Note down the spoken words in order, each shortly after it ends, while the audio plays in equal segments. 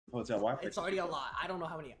Hotel Wi-Fi. It's already a lot. I don't know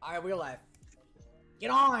how many. Alright, we're live.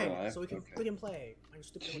 Get on! So we can Okay. freaking play.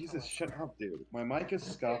 Jesus, shut up, dude. My mic is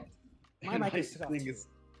scuffed. My mic is scuffed. Thing is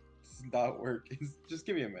not working. Just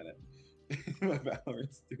give me a minute. My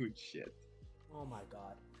Valorant's doing shit. Oh my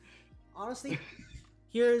god. Honestly,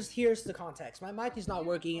 here's the context. My mic is not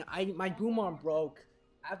working. My boom arm broke.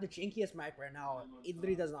 I have the jankiest mic right now. It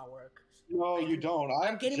literally does not work. No, you don't.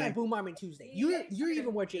 I'm getting my boom arm in Tuesday. You're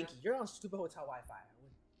even more janky. You're on stupid hotel Wi-Fi.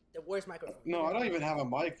 The worst microphone. No, I don't even have a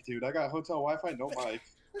mic, dude. I got hotel Wi-Fi, no mic.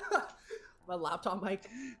 My laptop mic.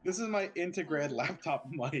 This is my integrated laptop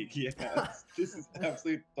mic. Yes, this is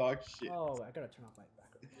absolute dog shit. Oh, I gotta turn off my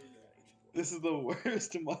background. This is the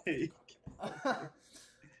worst mic.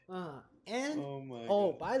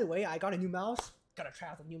 By the way, I got a new mouse. Gotta try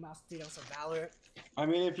out the new mouse today on some Valor. I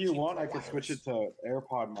mean, if you want, I could switch it to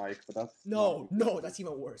AirPod mic, but that's no, that's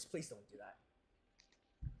even worse. Please don't do that.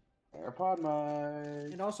 AirPod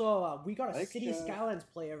mic. And also, we got a City Skylines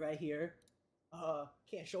player right here.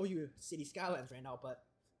 Can't show you City Skylines right now, but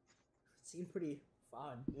it seemed pretty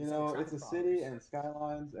fun. You know, it's a city and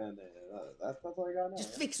skylines, and that's all I got now.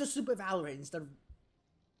 Just fix the Super Valorant instead of.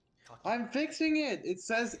 I'm fixing it. It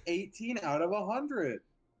says 18 out of 100.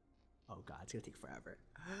 Oh god, it's gonna take forever.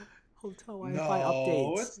 Hotel Wi-Fi updates.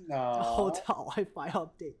 No, it's not. Hotel Wi-Fi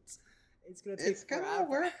updates. It's gonna take forever. It's gonna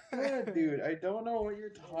work good, dude. I don't know what you're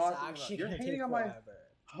talking about. You're hating on my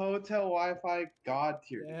hotel Wi-Fi god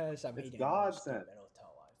tier. Yes, I'm hating God sent.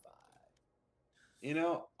 Hotel Wi-Fi. You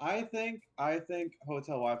know, I think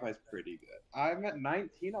hotel Wi-Fi is pretty good. I'm at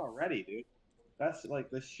 19 already, dude. That's like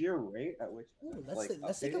the sheer rate at which. Ooh,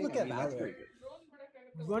 let's take a look at Valorant.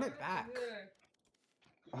 Run it back.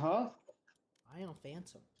 Huh? Ion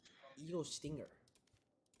Phantom. Eagle Stinger.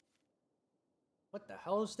 What the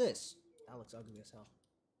hell is this? That looks ugly as hell.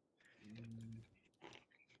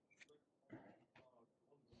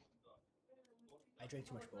 I drank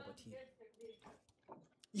too much boba tea.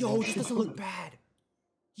 Yo, this doesn't look bad.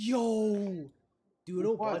 Yo,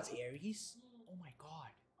 Doodle Buds Aries. Oh my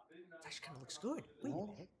god, that actually kind of looks good. Wait a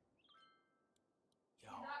minute. Yo.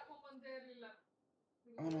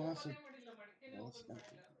 Oh no, that's not.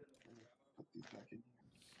 Put these back in here.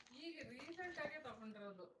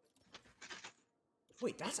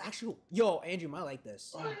 Wait, that's actually. Yo, Andrew might like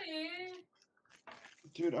this.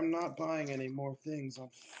 Dude, I'm not buying any more things on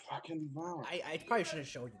fucking Valorant. I probably should have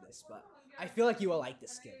showed you this, but I feel like you will like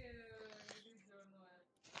this skin.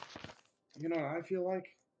 You know, I feel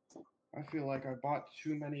like I bought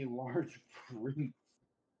too many large prints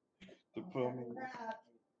to put on me.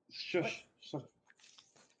 Shush.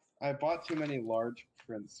 I bought too many large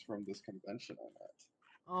prints from this convention I'm at.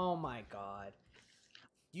 Oh my god.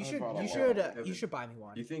 You should buy me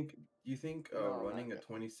one. Do you think running a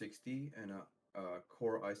 2060 and a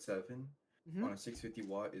Core i7 on a 650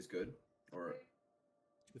 watt is good, or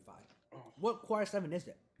should be fine? What Core i7 is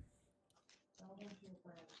it?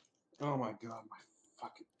 Oh my god, my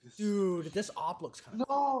fucking dude, this op looks kind of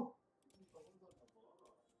no.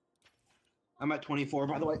 I'm at 24,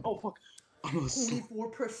 by the way. Oh fuck.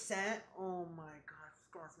 24%. Oh my god, this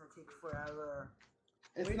guy's gonna take forever.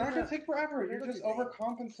 It's not gonna take forever. You're just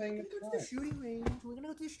overcompensating the time. We're gonna go to the shooting range. We're gonna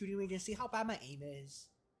go to the shooting range and see how bad my aim is.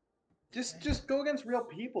 Just go against real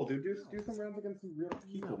people, dude. Do some rounds against some real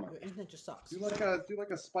people, man. Your internet just sucks. Do like a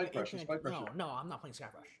spike rush. No, I'm not playing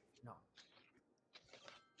Spike Rush. No.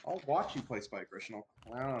 I'll watch you play Spike Rush and I'll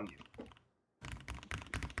clown on you.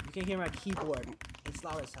 You can hear my keyboard. It's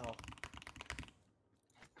loud as hell.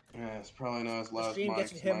 Yeah, it's probably not as loud as mine. Stream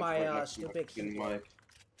gets to hear my stupid keyboard.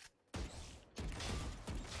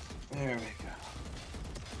 There we go.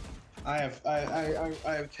 I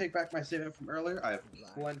take back my statement from earlier. I have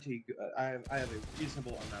plenty. I have a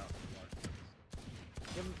reasonable amount of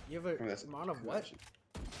You have a amount of what?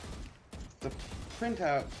 The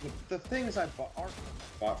printout, the things I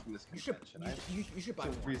bought from this convention. You should buy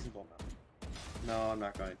one. Reasonable amount. No, I'm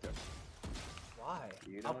not going to. Why?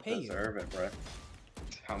 You I'll don't pay deserve it, bro.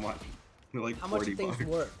 How much? Like how much the thing's $40.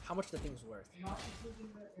 worth? How much the thing's worth?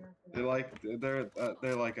 They're like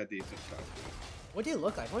a decent chunk. What do they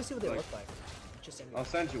look like? I want to see what they look like. Just I'll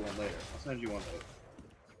send you one later.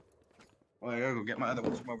 Well, I gotta go get my other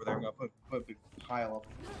ones from over there. I'm gonna put a big pile of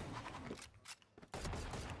them.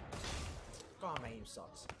 God, my aim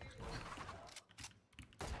sucks.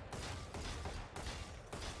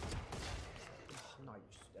 I'm not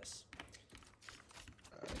used to this.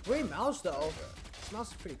 Great mouse though. This mouse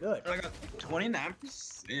is pretty good. I got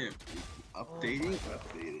 29%. Updating.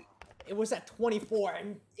 It was at 24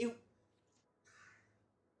 and it.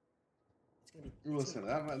 Listen,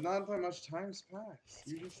 not that much time's passed.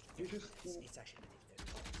 You just. It's actually gonna take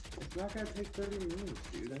 30. It's not gonna take 30 minutes,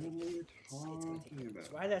 dude. I mean,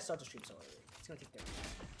 did I start the stream so early? It's gonna take 30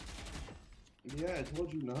 minutes. Yeah, I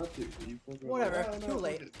told you not to. You Whatever. Like, oh, Too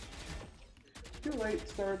late. Too late.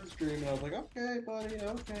 Started the stream, and I was like, okay, buddy.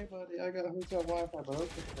 I got hotel Wi-Fi, but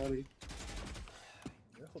okay, buddy.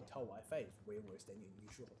 Your hotel Wi-Fi is way worse than your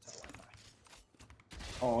usual hotel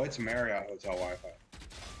Wi-Fi. Oh, it's Marriott hotel Wi-Fi.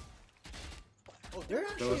 Oh, they're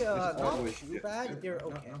actually Those- not always- too bad. They're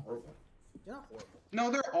okay. Not horrible. They're not horrible. No,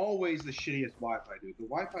 they're always the shittiest Wi-Fi, dude. The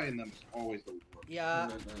Wi-Fi in them is always the worst. Yeah,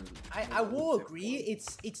 No, I will agree.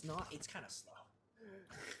 It's kind of slow.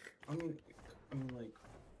 I mean, like,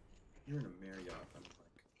 you're in a Marriott. I'm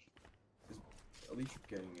like, at least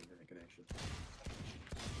you're getting internet connection.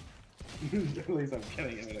 At least I'm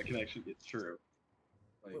getting internet connection. It's true.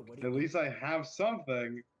 Like, Wait, what do At least I have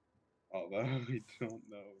something. Although we don't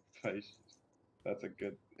know if I should. That's a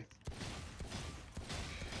good.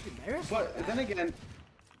 Dude, Marriott's But not then bad. again,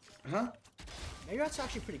 huh? Marriott's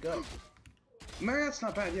actually pretty good. Marriott's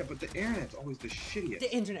not bad, yeah, but the internet's always the shittiest.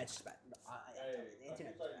 The internet's bad. The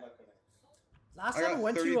internet's bad. Last I time I got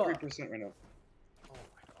went to 33% right now. oh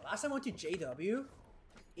my god! Last time I went to JW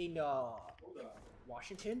in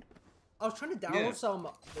Washington. I was trying to download Yeah. some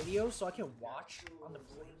videos so I can watch on the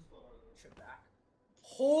plane trip back.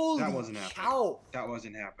 Holy That wasn't happening. cow! That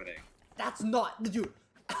wasn't happening. That's not, dude.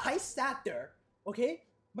 I sat there, okay?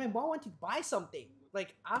 My mom went to buy something.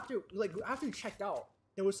 Like after we checked out,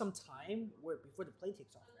 there was some time where before the plane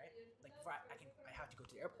takes off, right? Like before I have to go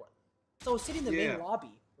to the airport. So I was sitting in the Yeah. main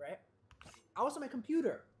lobby, right? I was on my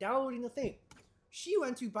computer downloading the thing. She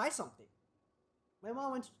went to buy something. My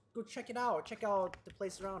mom went to go check it out, check out the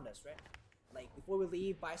place around us, right? Like before we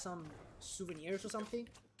leave, buy some souvenirs or something.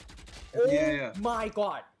 Oh Yeah. my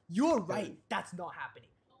god, you're right. That's not happening.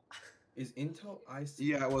 is Intel i7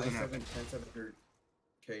 Yeah, it wasn't happening.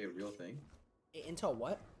 10700K a real thing? Intel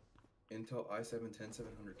what? Intel i7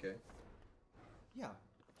 10700K? Yeah,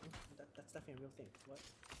 that's definitely a real thing. What?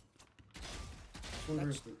 So That's-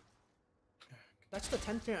 there's the- That's the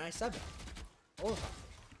 10th gen i7. All of that.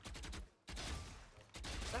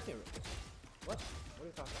 It's definitely a real thing. What? What are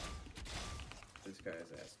you talking about? This guy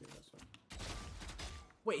is asking this one.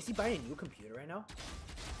 Wait, is he buying a new computer right now?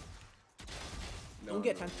 No, Don't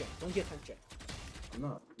get no, 10th gen. Don't get 10th gen. I'm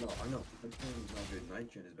not. No, I know. 10th gen is not good.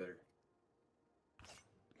 9th gen is better.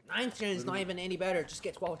 9th gen is not even any better. Just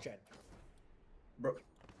get 12th gen. Bro,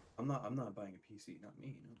 I'm not buying a PC. Not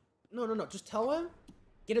me. No. No. Just tell him,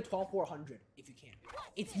 get a 12400 if you can.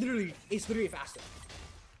 It's literally faster.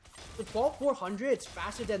 The 12400 is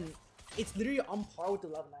faster than. It's literally on par with the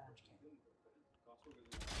 11900K.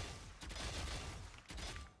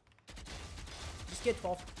 Just get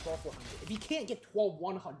 12400. If you can't get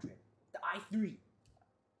 12100, the i3.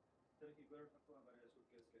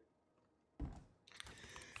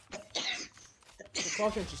 The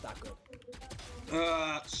 12 gen is just that good.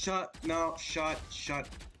 Shut.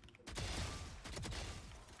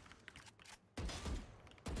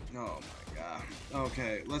 Oh my god.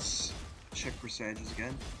 Okay, let's check percentages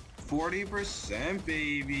again. 40%,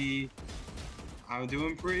 baby. I'm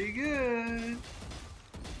doing pretty good.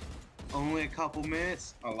 Only a couple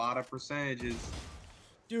minutes, a lot of percentages.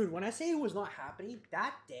 Dude, when I say it was not happening,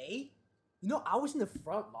 that day, you know, I was in the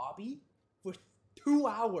front lobby for 2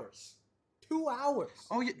 hours. 2 hours.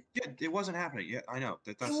 Oh yeah, it wasn't happening. Yeah, I know.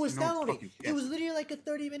 That's It was no downloading. fucking It was literally like a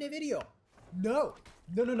 30-minute video. No.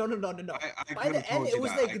 No. I By could've the end, told it you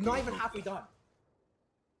was that. I like could've not even told halfway you. done.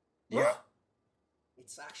 Yeah.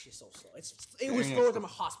 It's actually so slow. It was Dang, slower that's than my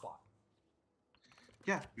hotspot.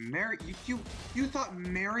 Yeah, you thought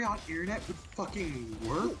Marriott Internet would fucking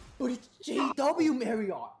work? But it's JW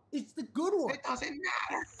Marriott. It's the good one. It doesn't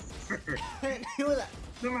matter. And it was like,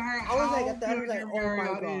 No matter I was how like, at the end, I was good like, your oh my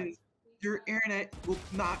Marriott God. is, your internet will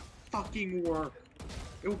not fucking work.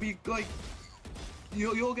 It will be like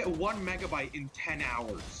you'll get 1 megabyte in 10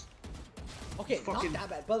 hours. okay, fucking- not that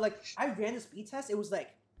bad. But like, I ran the speed test. It was like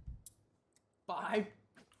 5.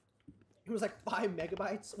 It was like 5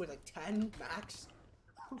 megabytes with like 10 max.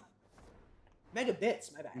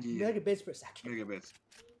 Megabits, my bad. Yeah. Megabits per second. Megabits.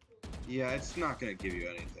 Yeah, it's not gonna give you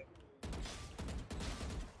anything.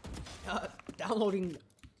 Downloading,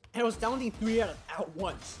 and I was downloading 3 at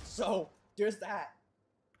once. So there's that.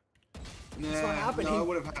 Nah, not happening. no, it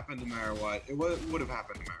would have happened no matter what. It would have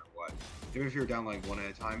happened no matter what. Even if you're downloading one at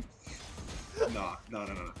a time. No.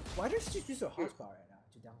 Why don't you just use a hotspot right now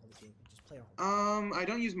to download the game and just play it on home? I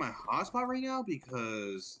don't use my hotspot right now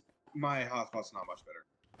because my hotspot's not much better.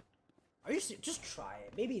 Are you just try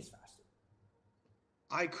it? Maybe it's faster.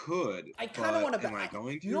 I could. I kind of want to bet. Am I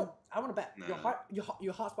going to? You know, I want to bet Nah.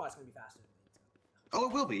 your hotspot is gonna be faster. Oh,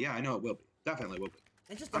 it will be. Yeah, I know it will be. Definitely will be.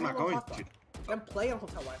 And just I'm download not going hotspot. to. Then play on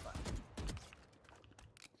hotel Wi-Fi.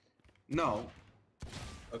 No,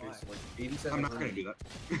 Okay, Why? so like 87. I'm not gonna do that.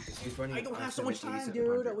 He's running. I don't an have so much i7 time,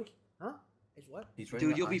 8700. dude. Huh? Is what? He's running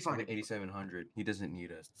Dude, an you'll be i7 fine. 8700. He doesn't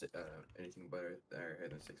need anything better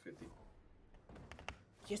than 650.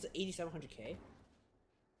 He has the 8700K.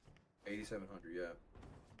 8700, yeah.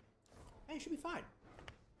 Hey, it should be fine.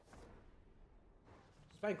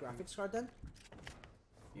 Just buy a graphics card then.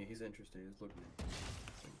 Yeah, he's interested. He's looking.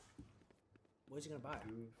 What is he gonna buy?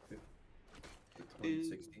 250. The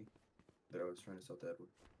 2060 that I was trying to sell to Edward.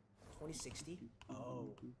 2060. Oh.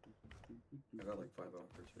 I got like 5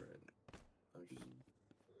 offers for it. I'm just.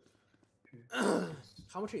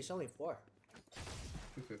 How much are you selling it for?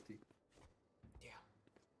 250. Damn.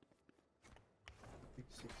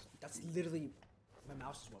 60. That's literally my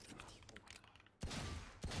mouse is 150. Oh my god.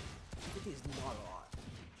 250 is not a lot.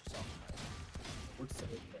 Just off the bat. What's that?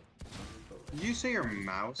 Did you say your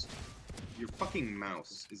mouse? Your fucking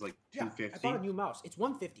mouse is like Yeah, 250. I bought a new mouse. It's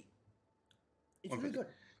 150. It's really good.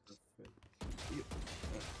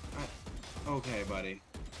 Okay, buddy.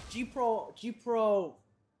 G Pro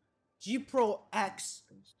X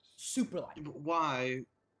Super Light. But why?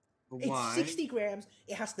 Why? It's 60 grams.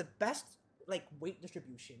 It has the best like weight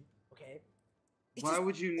distribution. Okay. It's Why just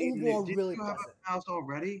would you need? overall Did really you have pleasant. a mouse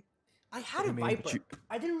already? I had a I mean, but Viper.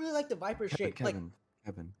 I didn't really like the Viper shape. Kevin,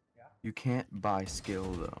 Like Yeah? you can't buy skill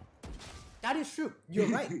though. that is true. You're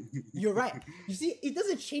right. You're right. You see, it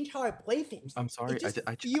doesn't change how I play things. I'm sorry, It just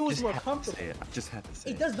I feels just more had to comfortable. say it. I just had to say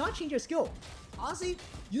It does not change your skill. Honestly,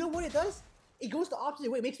 you know what it does? It goes the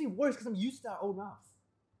opposite way. It makes me worse because I'm used to that old mouse.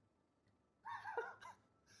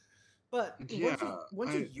 But Yeah,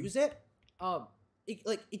 once you use it,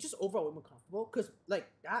 it just overall way more comfortable. Cause like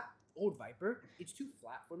that old Viper, it's too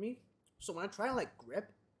flat for me. So when I try to like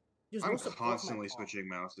grip, there's no I'm support for my constantly palm. switching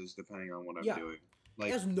mouses depending on what I'm Yeah. doing. It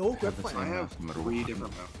Like has no grip the for same my I palm. have mouse no matter 3 what.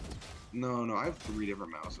 different mouses. No, I have 3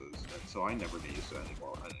 different mouses, and so I never get used to it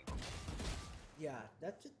anymore. Yeah,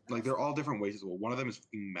 that's Like they're all different ways as well. One of them is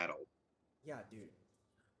fucking metal. Yeah, dude.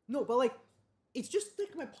 No, but like, it's just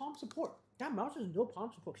like my palm support. That mouse has no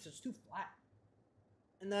palm support because it's too flat.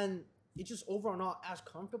 And then it's just overall not as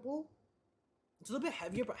comfortable. It's a little bit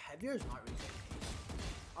heavier, but heavier is not really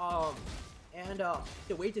good. And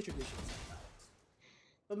the weight distribution is not balanced.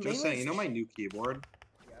 But Just mainly saying, it's you know my just- new keyboard?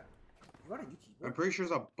 Yeah. You got a new I'm keyboard? pretty sure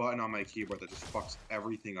there's a button on my keyboard that just fucks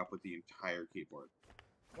everything up with the entire keyboard.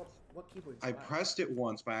 What keyboard? I pressed it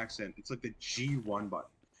once by accident. It's like the G1 button.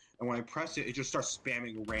 And when I press it, it just starts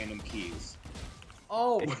spamming random keys.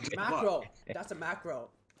 Oh, What the macro. That's a macro.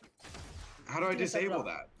 How do I You didn't set it disable up.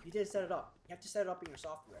 that? You didn't set it up. You have to set it up in your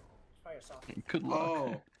software. Try your software. Good luck.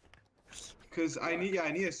 Oh. Because I need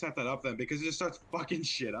to set that up then, because it just starts fucking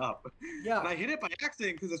shit up. Yeah. And I hit it by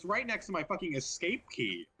accident because it's right next to my fucking escape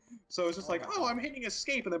key. So it's just Oh like, my oh, God. I'm hitting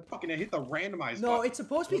escape, and then fucking I hit the randomize No, button. it's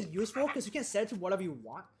supposed to be useful because you can set it to whatever you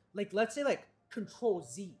want. Like, let's say like Control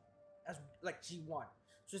Z as like G1.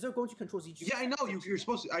 So instead of going to Control Z, Yeah, I know, you're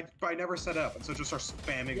supposed to, but I never set it up, and so it just starts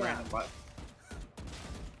spamming Yeah. random buttons.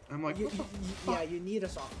 I'm like, You, what the you, fuck? yeah, you need a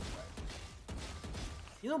software.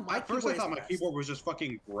 You know, my At first I keyboard thought is my best. keyboard was just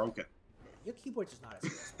fucking broken. Your keyboard's just not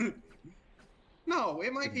as good. No,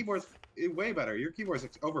 my keyboard's way better. Your keyboard's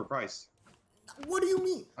overpriced. What do you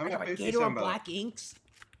mean? I'm I got at my 57 Gator on by the way. black inks.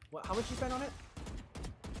 What? How much you spend on it?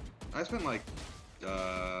 I spent like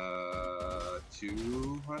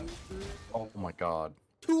 200. Oh my god.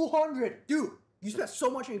 200, dude. You spent so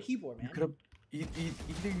much on your keyboard, You man. could have either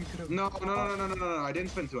you could have No. I didn't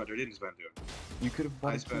spend 200. I didn't spend 200. You could have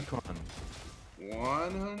bought I a spent- Keychron.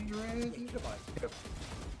 100. Yeah, you could have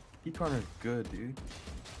Keychron are good, dude.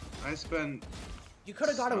 I spent. You could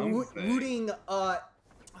have got a Something. rooting.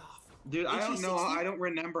 Dude, I don't know. HE60? I don't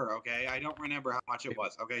remember. Okay, I don't remember how much it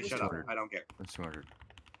was. Okay, It was shut up. 200. I don't care. That's 200.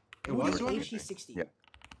 It was Rooting 200. HE60. Yeah.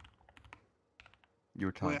 You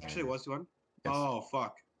were talking. Wait, actually, it was 200. Yes. Oh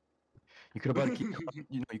fuck. You could have bought a Keychron.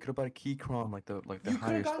 You could have bought a Keychron like the You could have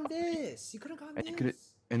highest. gotten this. You could have gotten And you coulda-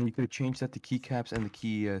 this. And you could have changed that to keycaps and the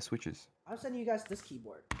key switches. I'm sending you guys this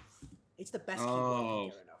keyboard. It's the best Oh. keyboard I can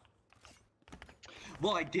get right now.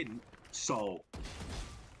 Well, I didn't. So.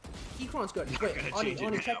 Keychron's good. Not Wait, gonna Ani, change it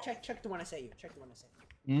Ani, now. check the one I sent you. Check the one I sent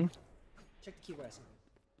you. Hmm? Check the keyboard I sent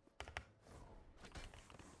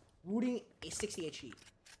you. Rooting a 60 HE.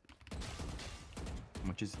 How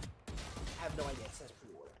much is? I have no idea. It says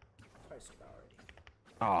pre-order. It's probably sold out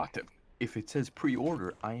already. If it says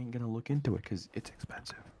pre-order, I ain't gonna look into it because it's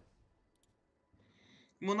expensive.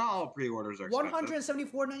 Well, not all pre-orders are expensive.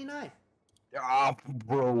 $174.99. Ah,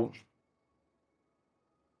 bro.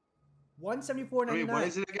 $174.99. I mean, what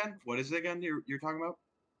is it again? What is it again? You're talking about?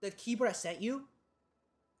 The keyboard I sent you,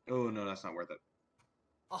 Oh no, that's not worth it.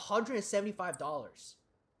 $175.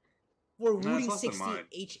 for it's Rooting less than 60 mine.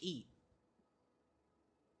 HE.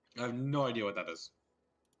 I have no idea what that is.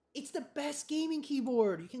 It's the best gaming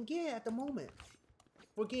keyboard you can get at the moment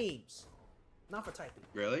for games, not for typing.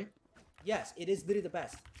 Really? Yes, it is literally the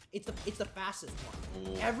best. It's the fastest one.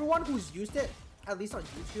 Oh. Everyone who's used it, at least on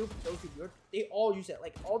YouTube, those who do it, they all use it.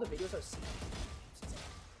 Like all the videos I've seen.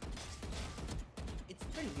 It's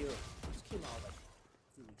pretty new. It just came out like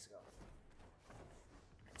a few weeks ago.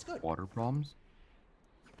 It's good. Water problems?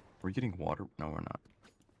 We're getting water. No, we're not.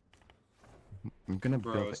 I'm gonna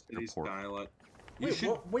Bro, build an city's airport. dialect.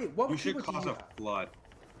 Wait, what You should keyboard do cause you a have? flood.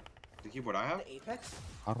 The keyboard I have? The Apex?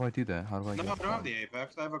 How do I do that? How do I No, get I don't have flood? the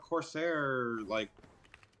Apex. I have a Corsair, like,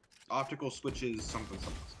 optical switches, something.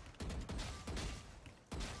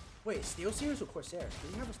 Wait, Steel Series or Corsair?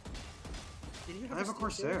 Did you have I have a Steel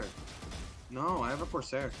Corsair. Series? No, I have a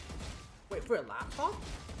Corsair. Wait, for a laptop?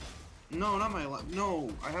 No, not my no.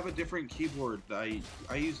 I have a different keyboard. I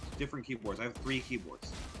use different keyboards. I have 3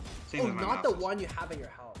 keyboards. Same Oh, as my not the mouses. one you have at your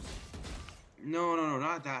house. No,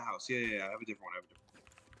 not at that house. Yeah. I have a different one.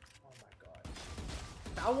 Oh my god.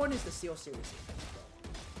 That one is the Steel Series.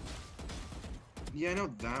 Yeah, I know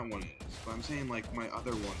that one is, but I'm saying like my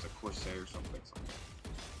other one's a Corsair or something.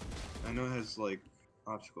 I know it has like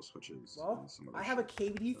optical switches. Well, and some other I have a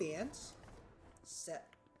shit. KBD Vance set.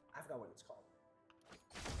 I forgot what it's called.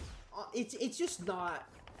 It's just not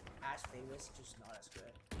as famous, just not as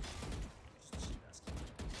good. Just cheap as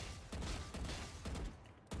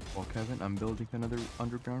Well, Kevin, I'm building another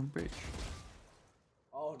underground bridge.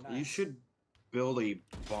 Oh, nice. You should build a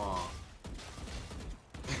bomb.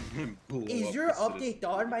 and blow Is up your the update citizens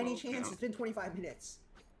done of by any the chance? town. It's been 25 minutes.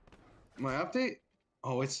 My update?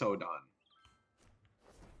 Oh, it's so done.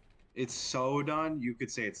 It's so done. You could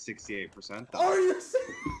say it's 68% done. Are you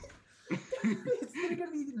serious? It's literally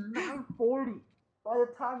gonna be 9:40 by the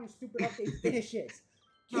time your stupid update finishes.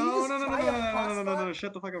 Can you No, just no, no, no, try no, a no, no, no, no, hotspot? no,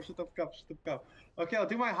 shut the fuck up, shut the fuck up, shut the fuck up. Okay, I'll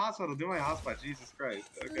do my hotspot, Jesus Christ.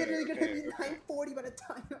 It's Okay, literally gonna okay, be okay. 9:40 by the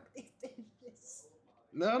time your update finishes.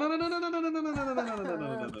 No, no, no, no, no, no, no, no, no, no, no, no, no, no, no,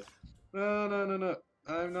 no, no. No, no, no, no.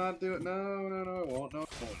 I'm not doing. No, it won't. No, it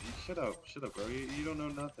won't. You shut up, bro. You don't know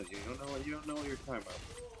nothing. You don't know what you're talking about.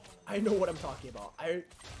 I know what I'm talking about.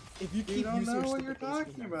 If you keep don't using know your what stupid you're base,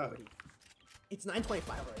 it's talking about. 9:40. It's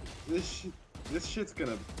 9:25 already. This shit's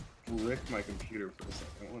gonna brick my computer for a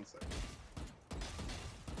second. 1 second.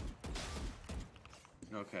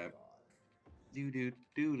 Okay.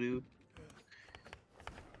 Do.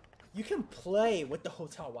 You can play with the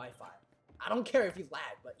hotel Wi-Fi. I don't care if you lag,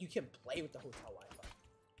 but you can play with the hotel Wi-Fi.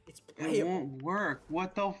 It's It playable. won't work.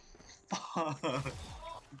 What the fuck?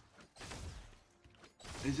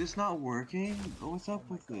 Is this not working? What's up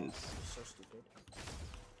with this? You're so stupid.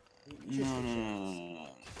 You No, should no, switch no,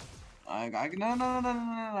 this. no, no, no,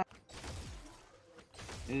 no.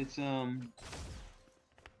 It's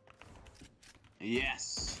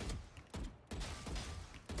yes.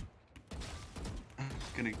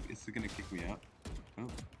 It's gonna kick me out.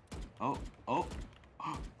 Oh.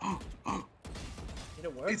 Did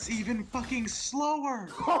it work? It's even fucking slower.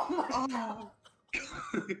 Oh my god.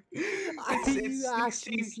 It's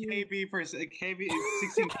 16 KB per second.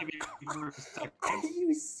 It's 16 KB per second. Are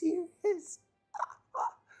you serious?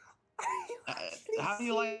 Are you How do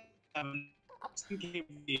you like 16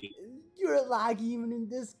 KB? You're lagging even in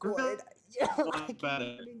Discord. You're Not lagging bad.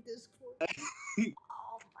 even in Discord.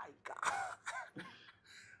 Oh my god.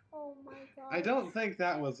 Oh my god. I don't think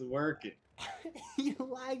that was working. You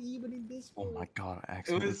lag even in Discord. Oh my god, I It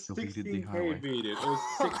accidentally was deleted 16 the highway. KB, dude. It was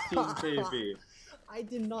 16 KB. I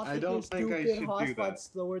did not I think don't your think I stupid should do hotspot that.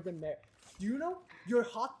 slower than Mer. Do you know your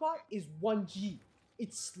hotspot is 1G?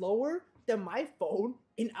 It's slower than my phone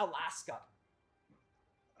in Alaska.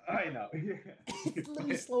 I know. It's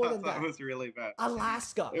literally slower than that. That was really bad.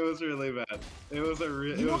 Alaska. It was really bad. It was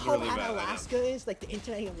You know how really bad bad. I know. Alaska is? Like the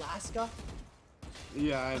internet in Alaska?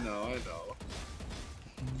 Yeah, I know.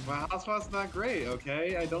 My hotspot's not great,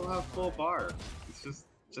 okay? I don't have full bar. It's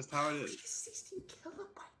just how it is. 16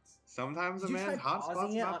 kilobytes. Sometimes a Did you try man's hotspot's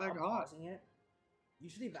pausing it not on that hot. unpausing it?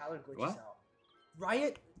 Usually Valorant glitches What? out.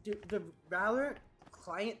 Riot, the Valorant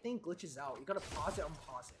client thing glitches out. You gotta pause it,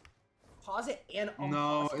 unpause it. Pause it and unpause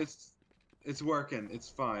No, it. it's working. It's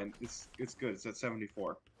fine. It's good. It's at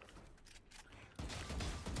 74.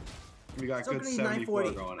 We got It's good gonna be 74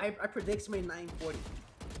 940. going. I predict somebody 940.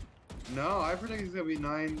 No, I predict it's gonna be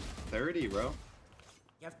 930, bro.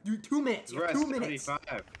 You have 2 minutes. You We're have at 2 minutes.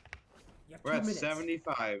 75. You have We're 2 at minutes.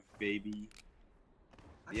 75, baby.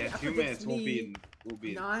 Actually, Yeah, I 2 predict minutes will me be we'll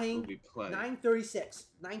be plenty. 936.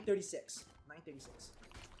 936. 936.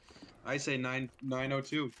 I say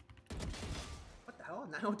 902. What the hell?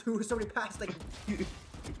 902 is already passed like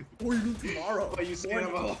What do you mean tomorrow? What, you saying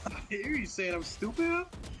I'm a liar? You saying I'm stupid?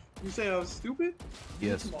 You saying I'm stupid?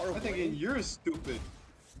 Yes. Tomorrow I'm thinking you're stupid.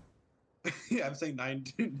 Yeah, I'm saying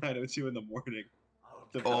 9:02 in the morning.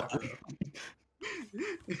 Oh.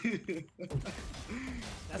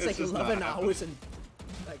 That's It's like just not 11 happening. hours and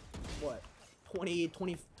like what? 26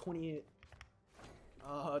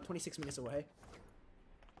 minutes away.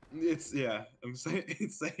 It's yeah. I'm saying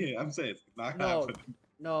it's not No, happening.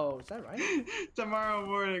 no, is that right? Tomorrow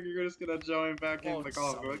morning, you're just gonna join back Oh, in the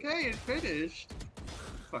call and go sorry. like, "Hey, it's finished."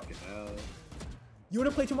 Fucking hell. You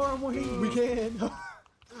wanna play tomorrow morning? We can.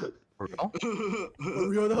 For real? For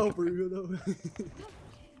real though, for real though.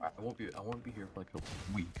 I won't be here for like a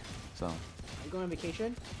week. So Are you going on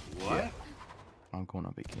vacation? What? Yeah. I'm going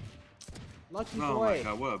on vacation. Lucky Oh boy. my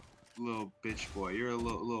god, what a little bitch boy. You're a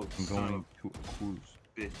little I'm son of going to a cruise.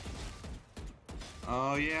 a bitch.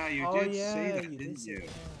 Oh yeah, you Oh did yeah, say that, you did didn't say you?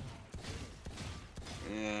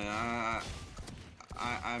 that. Yeah,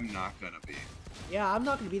 I'm not gonna be. Yeah, I'm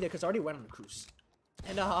not gonna be there because I already went on a cruise.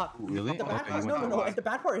 And Really? the bad Okay, part, you no, went no, on no. And the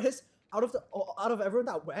bad part is, out of everyone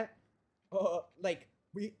that went, like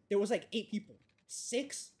there was like 8 people.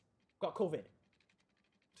 6 got COVID.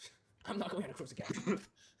 I'm not going on a cruise again.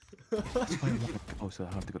 That's why I want to go, so I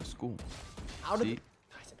don't have to go to school. Out of See?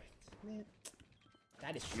 man,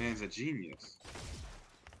 that is true. Man's a genius.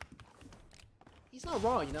 He's not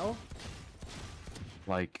wrong, you know.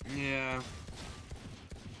 Like, Yeah,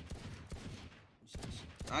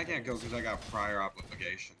 I can't go because I got prior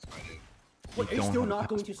obligations, my dude. Wait, are you don't still have a not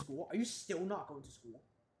going to school? Are you still not going to school?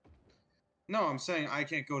 No, I'm saying I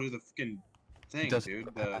can't go to the fucking he thing, doesn't dude.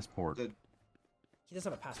 have a passport. He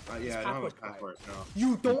doesn't have a passport. His Yeah, I don't have a passport's passport. No. expired.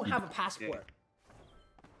 You don't have a passport.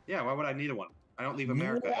 Yeah, why would I need one? I don't leave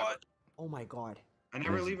America. ever. What? Oh my god. I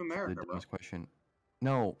never This leave is America, the bro. dumbest question.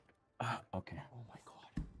 No. Okay. Oh my god.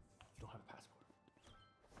 You don't have a passport.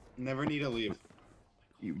 Never need to leave.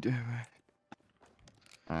 You do.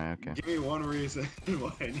 Alright, okay. Give me one reason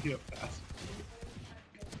why I need a passport.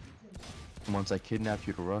 Once I kidnap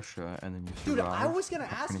you to Russia and then you Dude, survive, I was gonna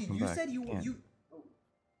how ask can you. come You back? said you Can't. you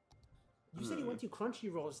said you went to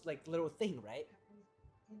Crunchyroll's like little thing, right?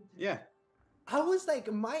 Yeah. I was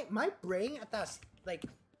like, my brain at that like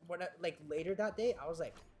when like later that day, I was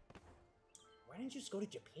like, why didn't you just go to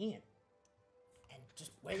Japan and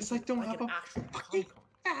just went Because to I don't like have an a actual fucking Comic-Con?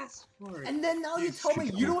 passport. And then now you You tell me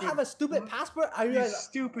you don't have a stupid fuck. passport. I You realized,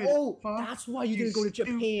 stupid oh, fuck. that's why you didn't go to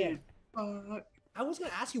Japan. stupid fuck. I was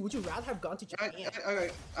gonna ask you, would you rather have gone to Japan?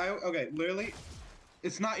 Okay, literally,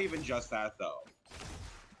 it's not even just that though.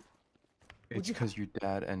 It's because your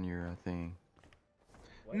dad and your thing.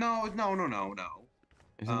 What? No. Isn't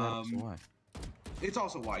that also why? It's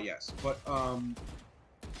also why, yes, but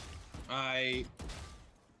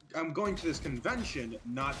I'm going to this convention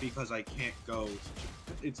not because I can't go.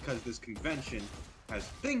 It's because this convention has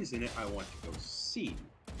things in it I want to go see.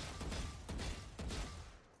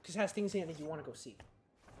 Because it has things in it that you want to go see.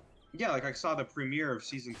 Yeah, like I saw the premiere of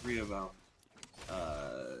season 3 of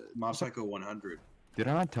Mob Psycho 100. Did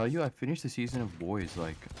I not tell you I finished the season of Boys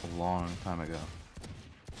like a long time ago?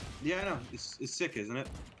 Yeah, I know. It's sick, isn't it?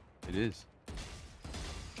 It is.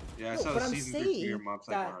 Yeah, I No, saw but the I'm season 3 premiere saying of Mob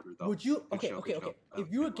Psycho that 100 though. would you? Good Okay, show, okay, good okay. show.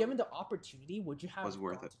 If you were given the opportunity, would you have Was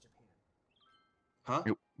worth gone it. to Japan? Huh?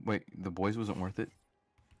 Wait, the Boys wasn't worth it?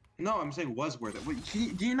 No, I'm saying was worth it. Wait,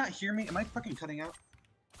 do you not hear me? Am I fucking cutting out?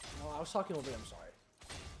 No, I was talking over you. I'm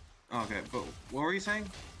sorry. Okay, but what were you saying,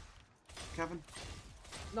 Kevin?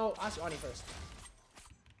 No, ask Ani first.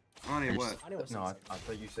 Ani, You're what? Ani was No, saying I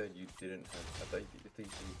thought you said you didn't have. I thought you think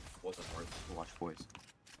it wasn't worth it to watch Boys.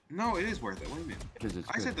 No, it is worth it. What do you mean? It is. It's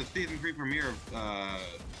I good. said the season 3 premiere of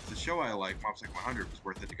the show I like, Mob Psycho 100, was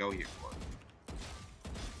worth it to go here for.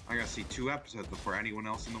 I gotta see 2 episodes before anyone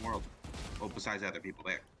else in the world. Well, besides other people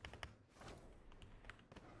there.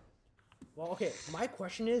 Well, okay. My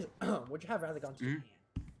question is, would you have rather gone to Mhm.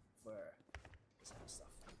 Japan for this kind of stuff?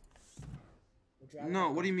 Would you rather No,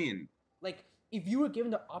 have what do you gone- mean? Like, if you were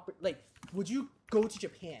given the would you go to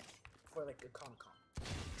Japan for like a Comic-Con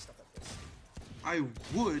stuff like this? I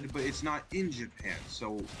would, but it's not in Japan,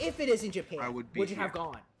 so If it is in Japan, I would be would you have here.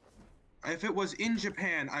 gone? if it was in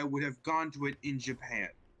Japan, I would have gone to it in Japan.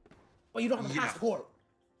 But you don't have a Yeah. passport.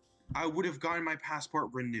 I would have gotten my passport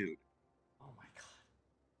renewed. Oh my god.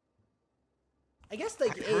 I guess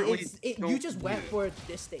like I currently you don't just need went it. for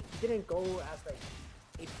this thing. You didn't go as like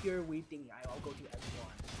a pure weeb thing. I'll go to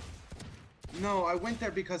everyone. No, I went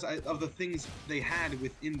there because of the things they had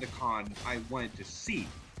within the con I wanted to see.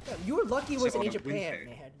 Yeah, you were lucky it wasn't So in I went Japan, there.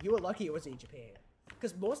 man. You were lucky it wasn't in Japan.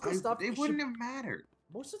 Because most of the stuff It wouldn't have mattered.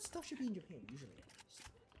 most of the stuff should be in Japan usually.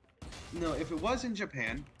 No, if it was in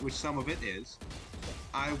Japan, which some of it is,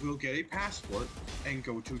 I will get a passport and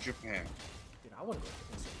go to Japan. Dude, I want to go to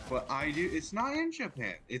Japan so bad. But it's not in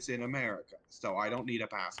Japan. It's in America. So I don't need a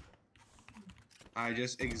passport. I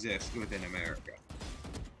just exist within America.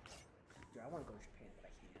 Dude, I want to go to Japan, but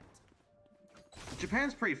I can't.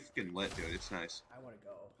 Japan's pretty fucking lit, dude. It's nice. I want to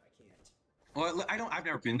go. I can't. Well, I've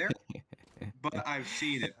never been there, but I've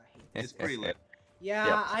seen it. I hate It's pretty lit. Yeah,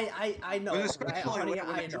 Yep. I know. But especially Honey, when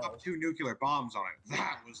I they know. dropped 2 nuclear bombs on it.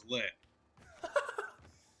 That was lit.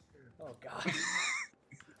 Oh god.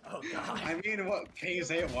 Oh god. I mean, what? Can you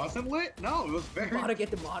say it wasn't lit? No, it was very. Gotta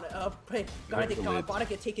get the mod. Gotta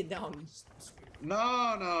get taken down.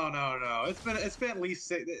 No. It's been at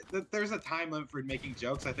least there's a time limit for making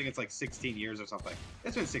jokes. I think it's like 16 years or something.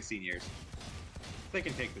 It's been 16 years. They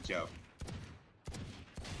can take the joke.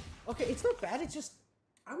 Okay, it's not bad. It's just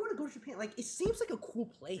I want to go to Japan. Like it seems like a cool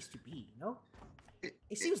place to be. You know?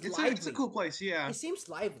 It seems lively. It's a cool place, yeah. It seems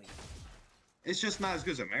lively. It's just not as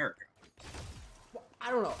good as America. Well,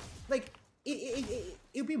 I don't know. Like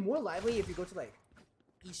it'd be more lively if you go to like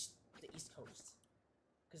the East Coast,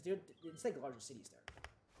 because it's like larger cities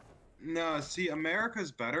there. No, see,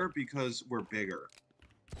 America's better because we're bigger.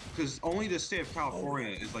 Because only the state of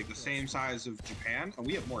California is like the same size of Japan, and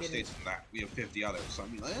we have more states than that. We have 50 others, so I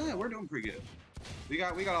mean, we're doing pretty good. We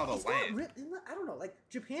got all the land. I don't know. Like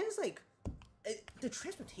Japan's like the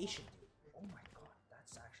transportation, dude. Oh my god,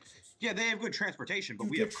 that's actually so stupid. Yeah, they have good transportation, but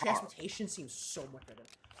Dude, we their have cars. transportation seems so much better.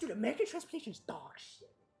 Dude, American transportation is dog shit.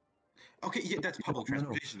 Okay, yeah, that's public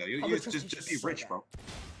transportation though. You Public just be transportation is so rich, bad. bro.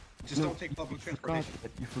 Just don't take public transportation.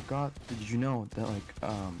 You forgot. Did you know that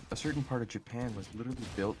like a certain part of Japan was literally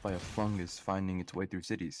built by a fungus finding its way through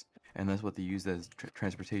cities, and that's what they used as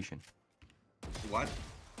transportation. What?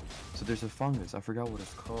 So there's a fungus. I forgot what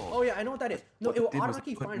it's called. Oh yeah, I know what that is. No, What it will they did was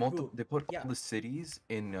automatically put find food. They put Yeah. all the cities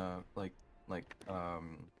in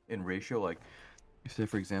in ratio. Like, say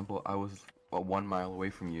for example, I was 1 mile away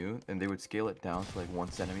from you, and they would scale it down to like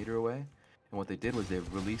 1 centimeter away. And what they did was they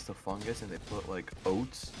released a fungus and they put like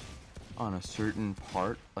oats on a certain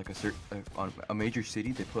part, like on a major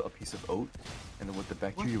city. They put a piece of oat, and then what the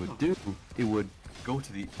bacteria would do, it would go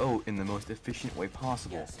to the oat in the most efficient way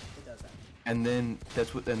possible. Yes, it does that. And then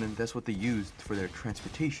that's what they used for their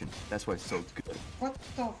transportation. That's why it's so good. What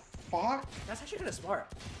the fuck? That's actually kind of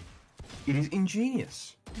smart. It is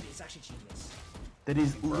ingenious. Dude, it's actually genius. That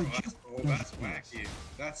is Bro, legit. that's wacky.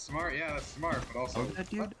 That's smart. Yeah, that's smart. But also, Oh, that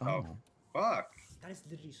dude? what the fuck? That is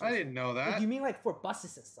literally so I didn't know smart. that. Like, you mean like for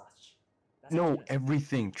buses and such? That's No, actually kinda smart.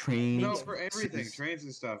 everything. Trains. No, for everything, buses. trains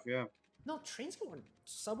and stuff. Yeah. No, trains go on.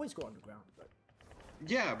 Subways go underground, but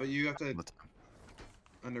Yeah, but you have to All the time.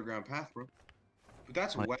 underground path, bro. But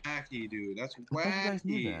that's Like- wacky, dude. That's I thought you guys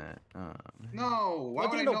knew wacky. that. No, why Well,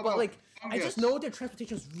 would I you know know, but about like I just fungus? know their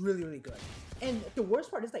transportation is really, really good. And the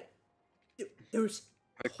worst part is like there's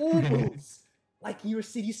toll booths like your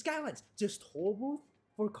city skylines. There's toll booth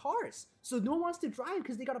for cars, so no one wants to drive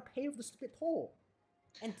because they gotta pay for the stupid toll.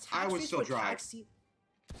 And I would taxis still for drive. taxi.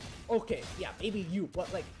 Okay, yeah, maybe you,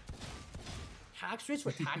 but like tax rates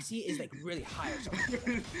for taxi is like really high or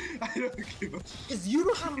something. I don't give a Because you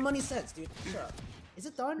don't have money sense, dude. Shut up. Is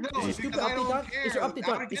it done? No, is your stupid because I update don't done? care. Is your I update would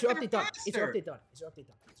done? get Is your there update done? Is your faster. update done? Is your update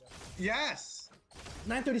done? Yes.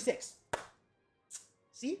 9:36.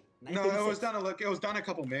 See? No, it was done. It was done a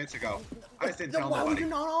couple minutes ago. I just didn't Then tell why were nobody. you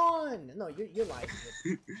not on? No, you're lying.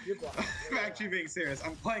 You're lying. I'm actually being serious.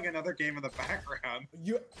 I'm playing another game in the background.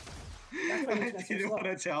 You're, that's why your I internet's so didn't slow. want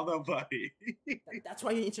to tell nobody. That's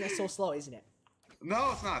why your internet's so slow, isn't it?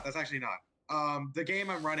 No, it's not. That's actually not. The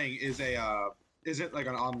game I'm running is isn't like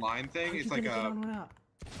an online thing. It's like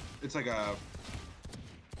it's like a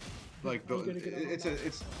like the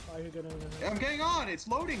it's I'm getting on. It's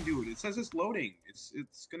loading, dude. It says it's loading.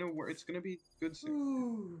 It's gonna work. It's gonna be good soon.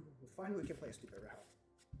 Ooh, finally we can play a stupid round.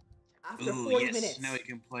 After Ooh, 40 yes. minutes. Now we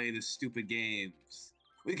can play the stupid games.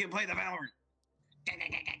 We can play the Valorant.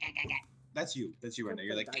 That's you. That's you right now.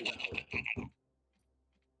 You're like.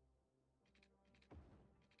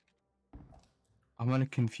 I'm gonna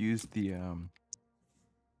confuse the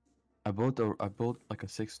I built like a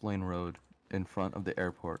 6-lane road in front of the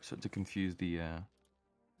airport, so to confuse the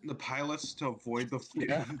The pilots to avoid the.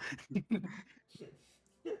 Yeah.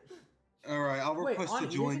 All right, I'll Wait, request to you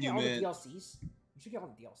join should you, get all the man. DLCs. You should get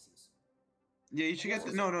all the DLCs. Yeah, you should get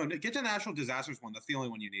the, no, get the natural disasters one. That's the only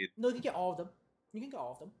one you need. No, you can get all of them. You can get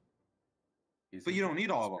all of them. But you don't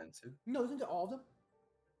need all of them. Expensive? No, you can get all of them.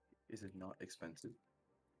 Is it not expensive?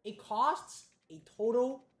 It costs a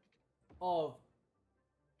total of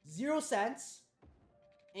 0 cents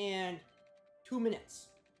and 2 minutes.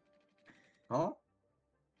 Huh?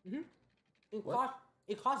 It What?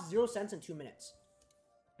 costs 0 cents and 2 minutes.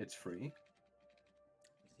 It's free.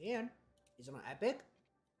 can. Is it on Epic?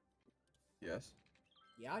 Yes.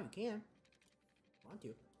 Yeah, you can. Want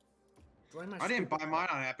to? Join my I didn't stupid buy club. mine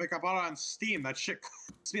on Epic. I bought it on Steam. That shit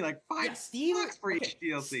cost me like Yeah, Steam. $5 for each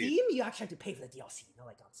DLC. Steam, you actually have to pay for the DLC. You know,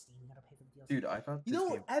 like on Steam, you gotta pay for the DLC. Dude, I got you this know,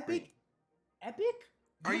 game for Epic. free. Epic.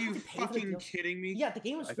 Are don't you have to pay for the fucking DLC. kidding me? Yeah, the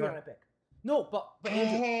game was I free got- on Epic. No, but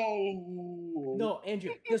Andrew. Oh. No, Andrew.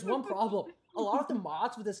 There's one problem. A lot of the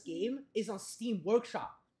mods for this game is on Steam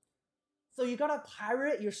Workshop. So you gotta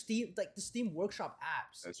pirate your Steam, like the Steam Workshop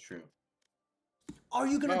apps. That's true. Are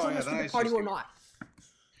you gonna Oh, join yeah, my that stupid is party just or stupid. not?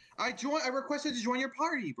 I requested to join your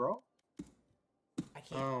party, bro. I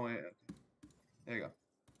can't. Oh, yeah. There you go.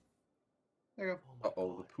 There you go. Oh my Uh-oh,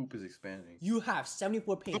 God. the poop is expanding. You have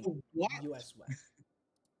 74 ping. The what? US West.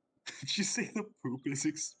 Did you say the poop is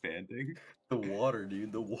expanding? The water,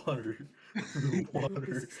 dude. The water. The Poop is water.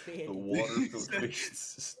 The expanding. water filtration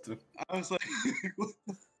system. I was like, what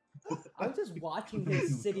the I'm just watching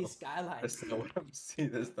his city skyline. That's not what I'm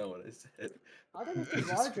saying. That's not what I said. How did it It's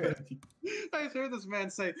get larger? expanding. I heard this man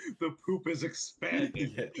say the poop is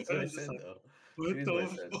expanding. Yeah, that's I what I was just said, like, though. what Here's the what I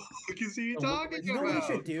said. fuck is he Oh, look at talking You know what you about?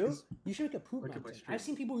 should do? You should make a poop Look at my mountain. stream. I've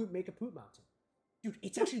seen people who make a poop mountain. Dude,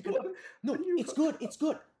 it's actually good. What? No, How do you- it's good. It's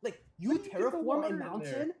good. Like you How do you get the terraform water a in there?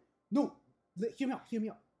 mountain. No, hear me out. Hear me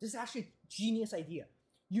out. This is actually a genius idea.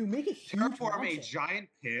 You make a huge Terraform a mountain. giant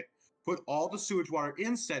pit, put all the sewage water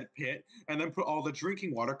in said pit, and then put all the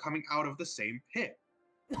drinking water coming out of the same pit.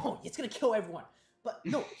 No, it's gonna kill everyone. But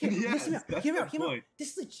no, hear, Yes, listen out. that's Hear me the out. Hear me out. point.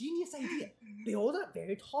 This is a genius idea. Build a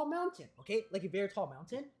very tall mountain. Okay, like a very tall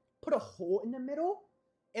mountain. Put a hole in the middle,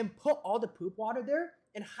 and put all the poop water there,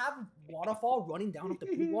 and have a waterfall running down of the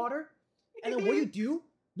poop water. And then what you do?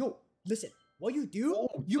 No, listen. What you do?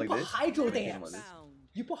 Oh, You like put this? hydro Like this, dams. like this?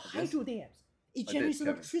 You put Like this? hydro dams. It Like generates this,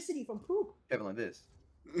 Kevin. electricity from poop. Kevin, like this.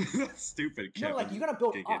 That's stupid, Kevin. No, like you gotta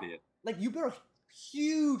build big up. idiot. Like you build a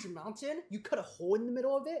huge mountain. You cut a hole in the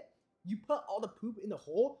middle of it. You put all the poop in the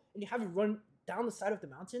hole, and you have it run down the side of the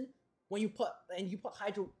mountain. When you put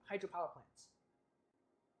hydro power plants.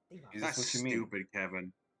 Think about it. Is That's this what you mean? stupid,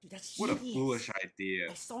 Kevin. Dude, that's What a genius. foolish idea.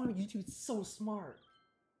 I saw on YouTube. It's so smart.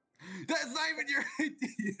 That's not even your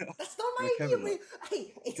idea. That's not my Like idea. Kevin, Man.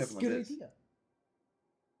 Hey, it's Kevin, a like good this. idea.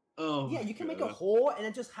 Oh, Yeah, my you can make a God. hole and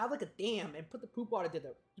then just have like a dam and put the poop water there.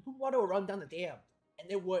 The poop water will run down the dam,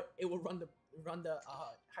 and it will run the You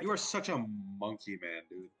hydro are such a monkey, man,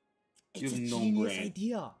 dude. It's a you have no genius brain.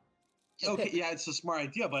 idea. Okay, yeah, it's a smart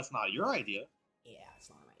idea, but it's not your idea. Yeah, it's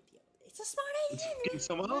not an idea. It's a smart It's idea. fucking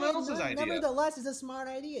someone man. else's idea. Nevertheless, it's a smart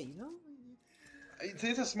idea. You know. It's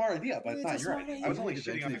a smart idea, but it's It's a not your smart idea. I was idea. only Did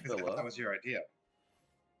shitting on you it because I fill thought up? that was your idea.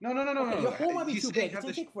 No. Okay, your hole might be He's too saying big. have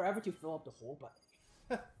It's the gonna take forever to fill up the hole, but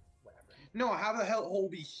whatever. No, have the hell hole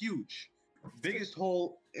be huge, biggest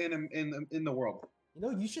hole in the world. You know,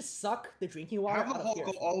 you should suck the drinking water Have the out hole of here.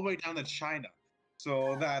 go all the way down to China,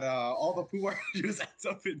 so that all the poo water just ends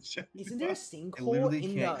up in China. Isn't there a It sinkhole literally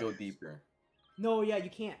in can't the? go deeper. No, yeah, you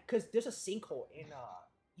can't, cause there's a sinkhole in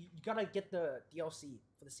You gotta get the DLC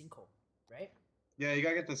for the sinkhole, right? Yeah, you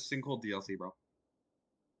gotta get the sinkhole DLC, bro.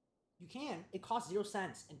 You can. It costs 0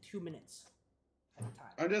 cents in 2 minutes every time.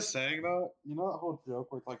 I'm just saying though, you know that whole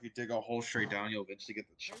joke where it's like you dig a hole straight down, you'll eventually get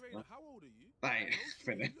the Hey, China. Raina, how old are you? I ain't Okay,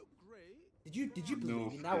 finished. you look great. Did you No,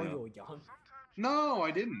 believe in that when yeah. you were young? No,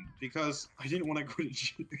 I didn't because I didn't want to go to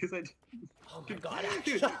gym because I. Oh my god!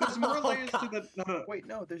 Dude, there's more Oh layers to god. the. No. Wait,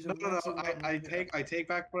 no, there's a No. massive amount I of- take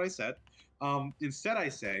back what I said. Instead, I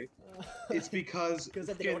say it's because. Because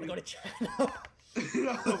I didn't want to go to China.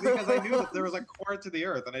 No, because I knew that there was a core to the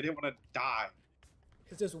Earth and I didn't want to die.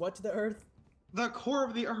 Because there's what to the Earth? The core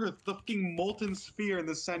of the Earth, the fucking molten sphere in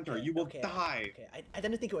the center. Okay, You will okay, die. Okay, I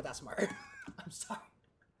didn't think it was that smart. I'm sorry.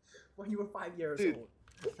 When you were 5 years Dude, old,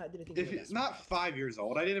 I didn't think If it was it's that not 5 years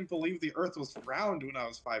old, I didn't believe the Earth was round when I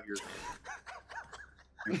was 5 years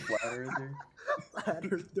You're flat earther. smart.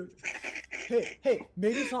 Hey,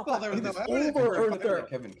 maybe it's not Well, flat. there was Maybe no it's evidence. over Kevin, Earther.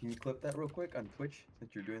 Kevin, can you clip that real quick on Twitch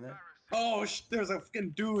since you're doing that? old. Oh, there's a fucking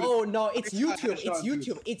dude. Oh no, it's It's not YouTube. headshot, It's dude.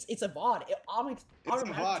 YouTube. It's a VOD. It It's a automatically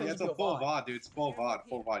VOD. turns It's a into full VOD, dude. It's full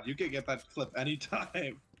VOD. You can get that clip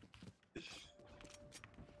anytime.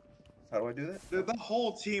 How do I do that? The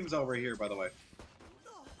whole team's over here, by the way.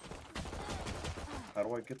 How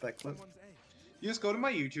do I get that clip? Someone's A. You just go to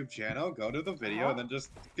my YouTube channel, go to the video, and then just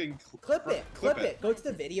fucking Clip it. Clip it. Go to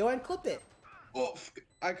the video and clip it. Oh,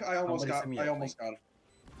 I almost Somebody got. send me I a almost got him.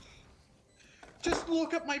 Just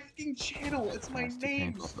look up my fucking channel. It's my Has to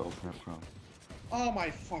name. cancel the Ultimate Pro. Oh my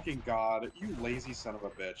fucking god! You lazy son of a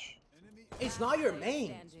bitch. Enemy It's not your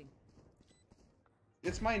main.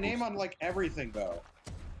 It's my name on like everything though.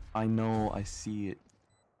 I know, I see it.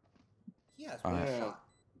 He has Alright. one Yeah. shot.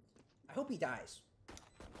 I hope he dies.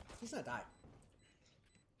 He's gonna die.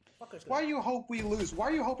 Fucker's gonna Why you hope we lose? Why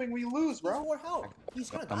are you hoping we lose, He's bro? 4 health. He's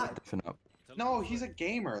gonna I'm die. diffing up. No, he's a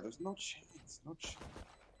gamer. There's no chance. No chance.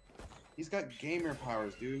 He's got gamer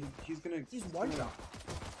powers, dude. He's gonna. He's one shot.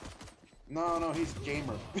 No, he's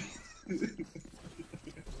gamer.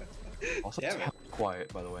 Also, Damn it's it. hella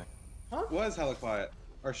quiet, by the way. Was hella quiet.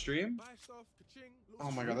 Our stream?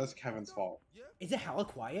 Oh my god, that's Kevin's fault. Is it hella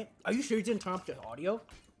quiet? Are you sure you didn't turn up the audio?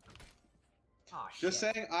 Ah, shit. Just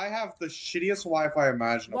saying, I have the shittiest Wi-Fi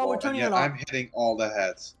imaginable, Well, we're and turning yet it on. I'm hitting all the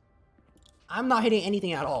heads. I'm not hitting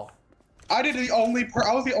anything at all. I was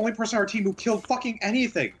the only person on our team who killed fucking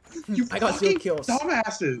anything. You I got 0 fucking kills.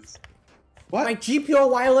 dumbasses. What? My GPO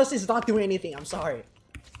wireless is not doing anything. I'm sorry.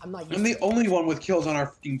 I'm not used I'm to the only one with kills on our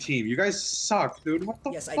fucking team. You guys suck, dude. What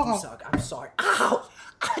the Yes, fuck? I do suck. I'm sorry. Ow!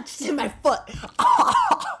 I just hit my foot.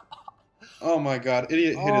 Oh my god,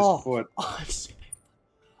 idiot hit Oh. his foot. I just...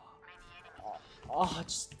 Oh,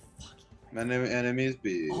 just... Many enemies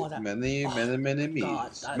be. Oh, that- Many oh, enemies.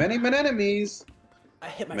 God, that- Many enemies. I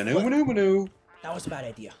hit my Manu, foot. manu, manu. That was a bad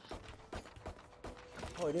idea.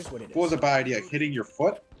 Oh, it is what it is. What was a bad idea? Hitting your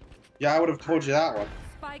foot? Yeah, I would have told you that one.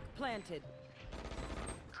 Spike planted.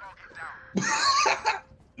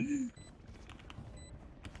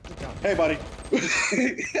 Hey, buddy.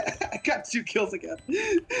 I got 2 kills again.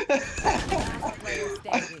 Last player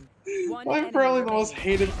standing. One I'm enemy probably the most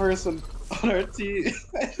remaining. hated person on our team.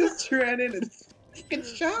 I just ran in and fucking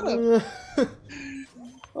shot him.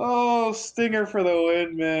 Oh, stinger for the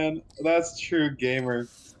win, man. That's true gamer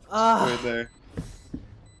right there.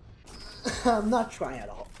 I'm not trying at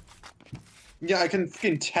all. Yeah, I can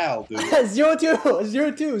fucking tell, dude. 0-2,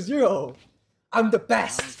 0-2, 0. I'm the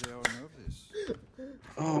best.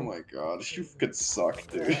 Oh my god, you fucking suck,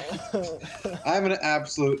 dude. I'm an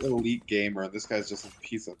absolute elite gamer, and this guy's just a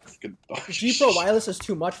piece of fucking dog The shit. G Pro wireless is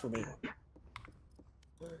too much for me.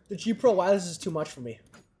 The G Pro wireless is too much for me.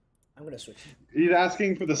 I'm gonna switch. He's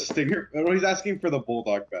asking for the stinger. Oh, he's asking for the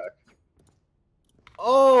bulldog back.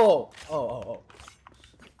 Oh!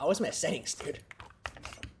 I was my settings, dude.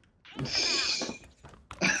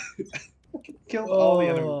 Killed all the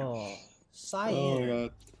enemies. Oh, Cyan. Oh my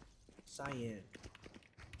god. Cyan.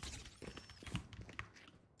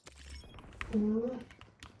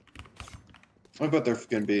 I bet they're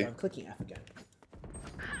fucking B. I'm clicking F again.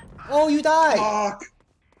 Oh, you died! Fuck!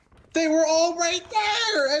 They were all right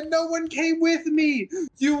there, and no one came with me.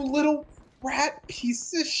 You little rat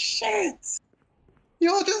piece of shit!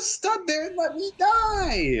 You all just stood there and let me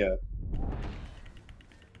die.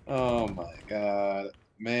 Oh my god,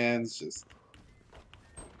 man's just.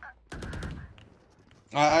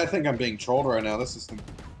 I think I'm being trolled right now. This is some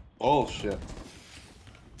bullshit.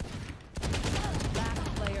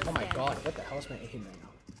 Last player Oh my standing. god, what the hell is my aim right now?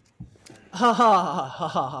 Ha ha ha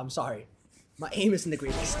ha, I'm sorry. My aim isn't the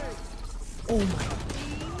greatest. Oh my.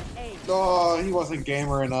 Oh, he wasn't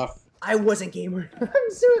gamer enough. I wasn't gamer. I'm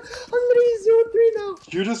literally 0-3 now.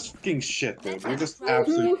 You're just fucking shit, dude. You're just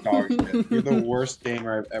absolute dog shit. You're the worst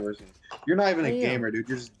gamer I've ever seen. You're not even a Damn. gamer, dude.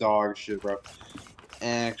 You're just dog shit, bro.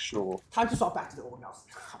 Actual. Time to swap back to the old house.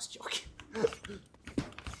 I was joking.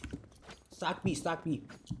 Stack B, stack B.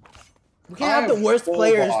 We can't have the I'm worst full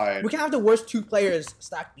players. behind. We can't have the worst 2 players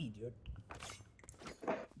stack B, dude.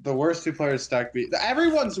 The worst 2 players stack B.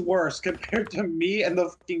 Everyone's worse compared to me and the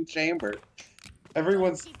fucking chamber.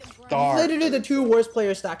 Everyone's dog. Literally the 2 worst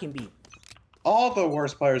players stacking B. All the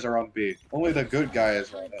worst players are on B. Only the good guy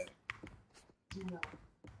is on A.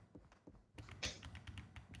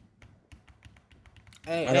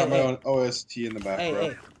 Hey, I got my own OST in the back, Hey, bro.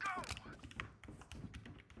 hey.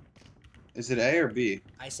 Is it A or B?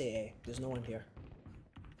 I say A. There's no one here.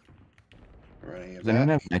 Running it Does anyone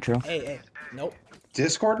back. have nitro? A. Nope.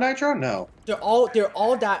 Discord Nitro? No. They're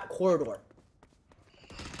all that corridor.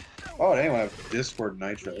 Oh, they don't have Discord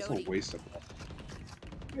Nitro. That's a waste of money.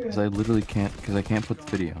 Because I literally can't, because I can't put the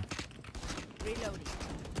video. Reloading.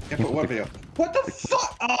 Yeah, but what video? What the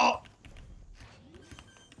fuck? Oh!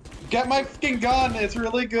 Get my fucking gun. It's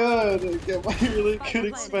really good. Get my really good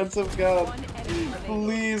expensive gun. One enemy remaining.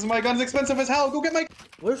 Please, my gun's expensive as hell. Go get my.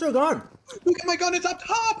 Where's your gun? Go get my gun. It's up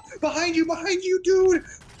top. Behind you, dude.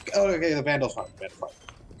 Oh, okay, the Vandal's fine. Vandal's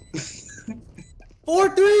fine.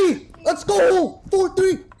 4-3. Let's go.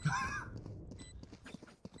 4-3.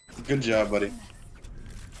 Good job, buddy.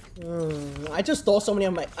 I just stole so many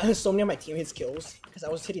of my teammates' kills because I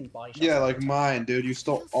was hitting body shots. Yeah, like mine, dude. You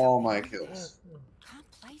stole all my kills.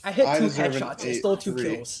 I hit I 2 deserve an headshots. I stole 2 8-3.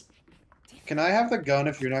 kills. Can I have the gun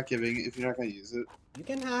if you're not gonna use it? You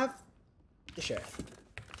can have the sheriff.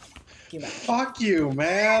 Give me back. Fuck you,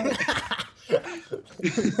 man. You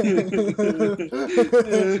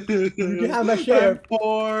can have my share. I'm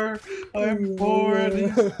poor. I'm poor. And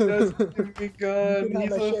he's just giving me gun. You can have He's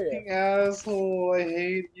my a share. fucking asshole. I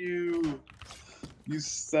hate you. You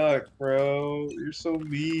suck, bro. You're so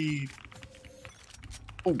mean.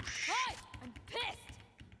 Oh shit. I'm pissed.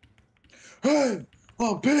 Hey,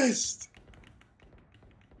 I'm pissed.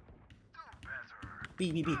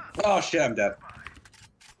 B. Oh shit, I'm dead.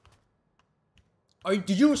 Did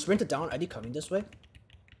you sprint it down? Are they coming this way?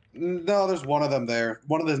 No, there's one of them there.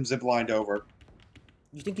 One of them ziplined over.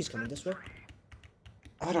 You think he's coming this way?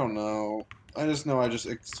 I don't know. I just know I just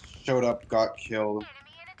showed up, got killed.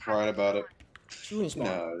 Cried about it. Shooting spawn.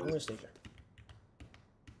 No, I'm gonna stay here.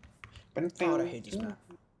 But God, I hate this map.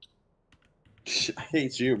 I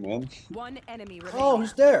hate you, man. One enemy remaining. Oh,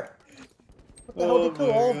 he's there. What the hell? They killed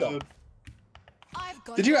all of them.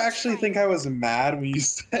 Did you actually think I was mad when you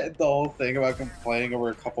said the whole thing about complaining over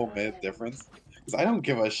a couple minute difference? Because I don't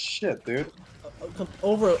give a shit, dude.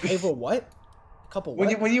 Over what? Couple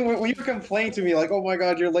what? When you were complaining to me like, oh my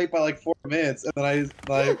god, you're late by like 4 minutes, and then I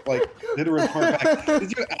like did a report back.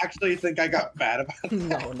 Did you actually think I got mad about it?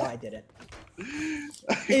 No, I didn't.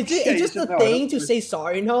 It's just a thing to say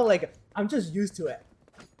sorry, you know? Like, I'm just used to it.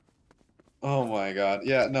 Oh my god,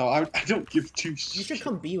 yeah, no, I don't give two shits. You should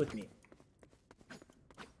come be with me.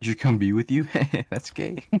 You should come be with you? That's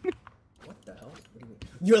gay. What the hell? What do you mean?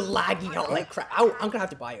 You're lagging out like crap. I'm gonna have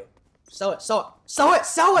to buy you. Sell it. No,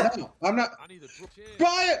 I'm not.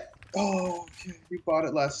 Buy it! Oh, okay, you bought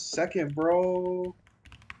it last second, bro.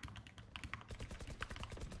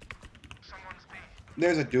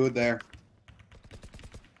 There's a dude there.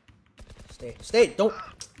 Stay, don't.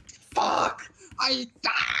 Fuck!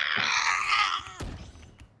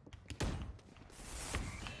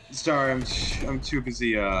 Sorry, I'm too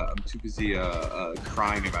busy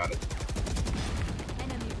crying about it.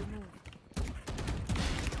 Enemy removed.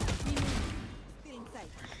 Still inside.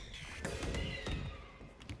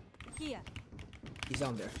 Here. He's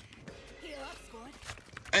on there. Here up, squad.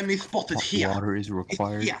 Enemy spotted Hot here. water is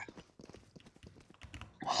required. Yeah.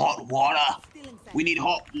 Hot water. Still inside. We need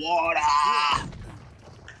hot water.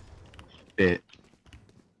 It.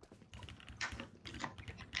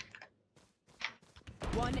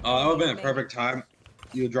 One That would have been a enemy perfect time.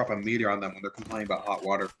 You would drop a meteor on them when they're complaining about hot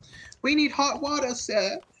water. We need hot water,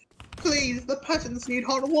 sir. Please, the peasants need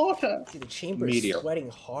hot water. See, the chamber is Meteor. sweating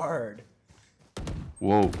hard.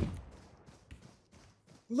 Whoa.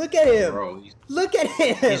 Look at him. Bro, Look at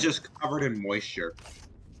him. he's just covered in moisture.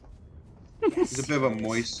 He's a bit of a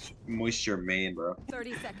moisture man, bro.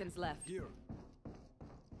 30 seconds left.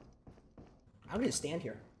 I'm gonna stand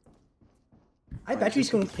here. I bet you he's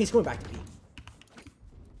going back to B.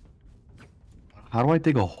 How do I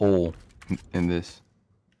dig a hole in this?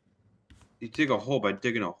 You dig a hole by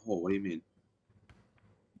digging a hole. What do you mean?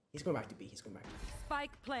 He's going back to B. Spike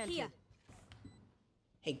planted. Here.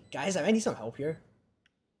 Hey guys, I need some help here.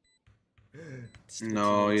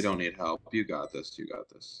 No, you don't need help. You got this. You got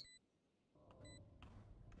this.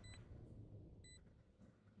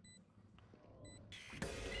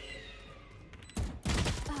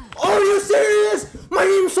 Are you serious? My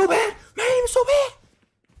name's so bad. My name's so bad.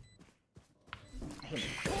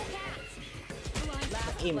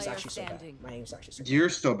 Last My aim is player actually so bad. standing. My aim is actually so bad. You're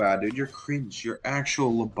so bad, dude. You're cringe. You're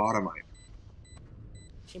actual lobotomite.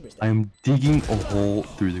 Chamber's I dead. am digging a hole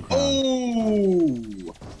through the ground.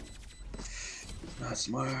 Oh! Not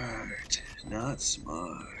smart. Not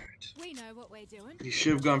smart. We know what we're doing. You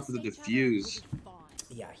should have gone for the defuse.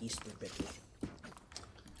 Yeah, he's stupid.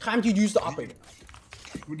 Time to use the operator.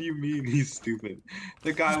 What do you mean he's stupid?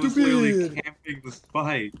 The guy was Stupid. literally camping the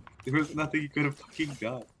spike. There was nothing he could have fucking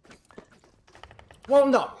done. Well,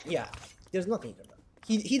 no, yeah. There's nothing he could do.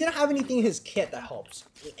 He didn't have anything in his kit that helps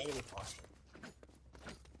in any way possible.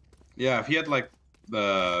 Yeah, if he had like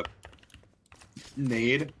the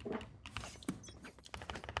nade.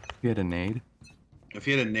 He had a nade. If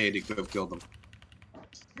he had a nade, he could have killed him.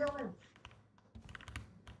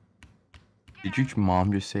 Did your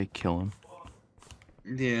mom just say kill him?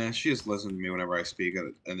 Yeah, she just listens to me whenever I speak,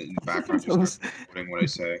 and in the background just starts recording what I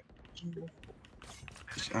say.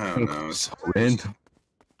 I don't know. So random.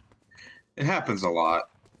 It happens a lot.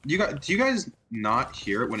 Do you guys not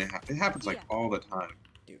hear it when it happens like all the time?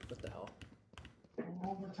 Dude, what the hell?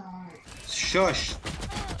 Shush.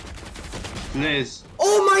 Liz.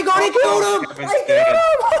 Oh my god, I killed him! Kevin's I dead.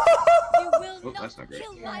 killed him! You will Oh, that's not great.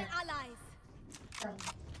 kill my allies.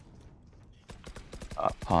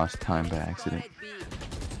 Pause time by accident.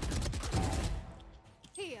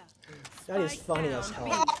 Here. That is funny as hell.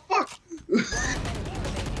 Oh, fuck!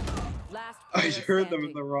 Last I player heard them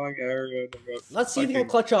in standing. the wrong area. Let's see if he can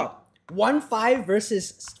clutch up. 1-5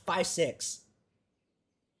 versus 5-6.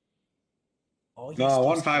 Oh, No,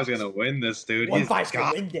 1-5's gonna win this, dude. 1-5's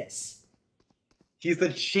gonna win this. He's the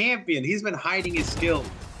champion. He's been hiding his skills.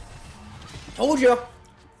 Told you.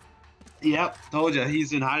 Yep, told you.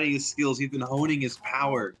 He's been hiding his skills. He's been honing his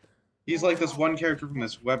power. He's like this one character from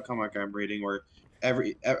this webcomic I'm reading where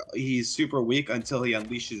he's super weak until he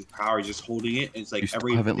unleashes his power, just holding it. And it's like You still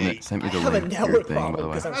every haven't day. sent me the I have a link to your network thing, by the problem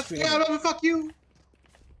way. because I'm That's streaming. yeah, fuck you.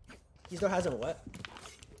 He still hasn't what?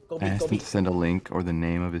 Go I B, asked go him B. to send a link or the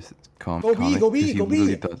name of his Go B, comic go B, because he go B.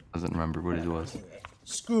 literally doesn't remember what it was. Anyway,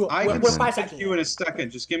 screw I we're can 5 send seconds. you in a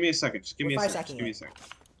second. Just give me a second. Just give me We're a 5 second. Just give me a seconds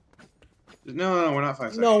second. No, we're not 5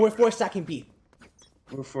 seconds. No, we're 4 stacking B.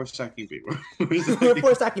 We're 4 stacking B. We're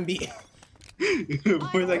 4 stacking B.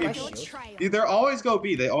 We're stacking I B. like Trail. They always go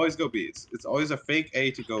B. They always go B. It's always a fake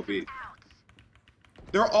A to go B.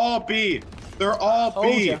 They're all B. They're all Told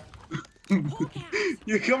B. ya.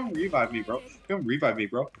 You come revive me, bro. Come revive me,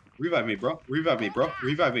 bro. Revive me, bro. Revive me, bro.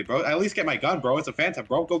 Revive me, bro. At least get my gun, bro. It's a phantom,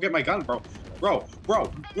 bro. Go get my gun, bro. Bro.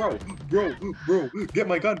 Get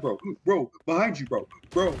my gun, bro. Bro, behind you, bro.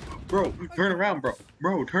 Bro. Turn around, bro.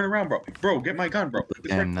 Bro, turn around, bro. Bro, get my gun, bro. It's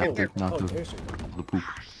Damn, right not there. the there's the poop.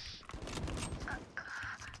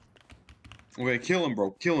 Okay, kill him,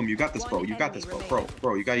 bro. Kill him. You got this, bro. You got this, bro.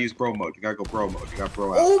 Bro, you gotta use bro mode. You gotta go bro mode. You got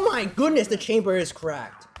bro out. Oh my goodness, the chamber is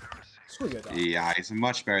cracked. Screw your dog. Yeah, he's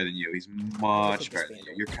much better than you. He's much better than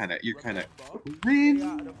you. You're kind of cringe.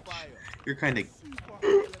 You're kind of.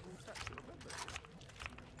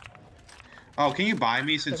 Oh, can you buy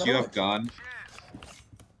me since you have gun?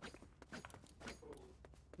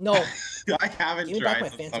 No. I haven't Give me back tried my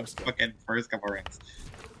the phantom skill. fucking first couple rounds.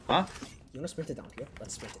 Huh? You wanna sprint it down here?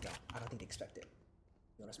 Let's sprint it down. I don't think they expect it.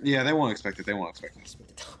 You wanna sprint Yeah, they won't expect it. They won't expect it? it.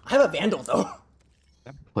 Sprint it down. I have a vandal though.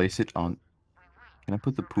 Place it on. Can I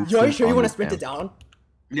put the poop? Yo, are you thing sure you on wanna the sprint it fan? down?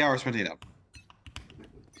 Yeah, we're sprinting it down.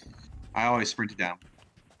 I always sprint it down.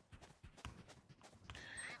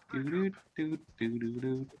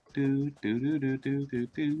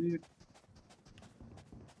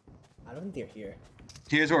 I don't think they're here.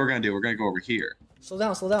 Here's what we're gonna do. We're gonna go over here. Slow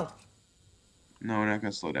down, slow down. No, we're not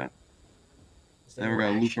gonna slow down. Is Then there- we're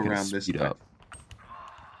gonna loop Actually, around this speed way. up.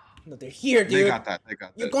 No, they're here, They dude. got that. They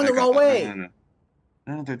got that. You're going they the got wrong that. way.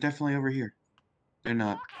 No, they're definitely over here. They're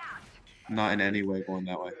not. Not in any way going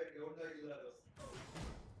that way.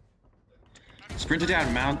 Sprint it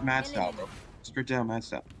down, mad style, bro. Sprint down, mad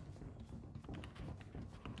style.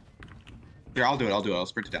 Here, I'll do it. I'll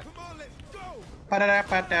sprint it down. Pa-da-da,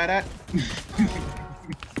 pa-da-da.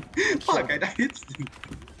 Fuck, I died instantly.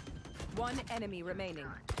 One enemy remaining.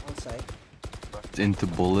 On site. Into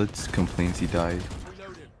bullets, complains he died.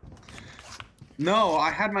 No, I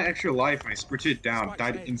had my extra life and I sprinted down,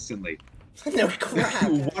 died instantly. No crap.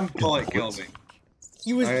 One bullet killed me.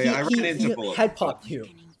 He was I ran into bullets. head popped you.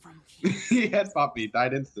 He head popped me,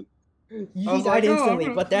 died instantly. He was died like, oh, instantly,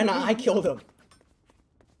 no. but then I killed him.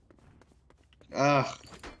 Ugh,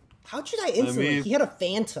 How'd you die instantly? mean- He had a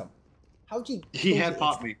phantom. How'd you? he head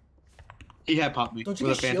popped me. He head popped me Don't you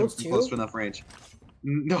with a get phantom shields from too? close enough range.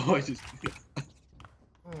 No, I just.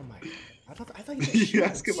 Oh my god. I thought you had You shields.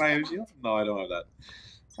 ask if I have shield? No, I don't have that.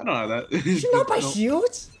 I don't have that. Did you not buy No.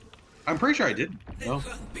 shields? I'm pretty sure I did. No.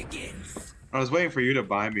 I was waiting for you to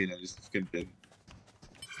buy me and I just fucking didn't.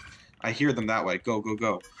 I hear them that way. Go.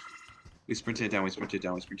 We sprinted it down, we sprinted it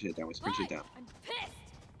down. I'm pissed.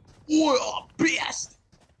 Oh, best!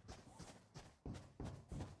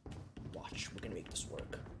 Watch, we're gonna make this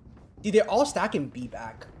work. Dude, they're all stacking B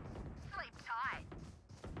back.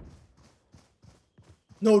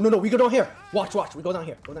 No, we go down here. Watch, we go down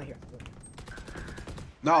here.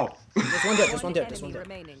 No. There's one there. Enemy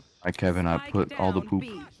remaining. Hi Kevin, I Spike put all the down poop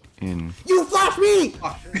B. in. You flashed me!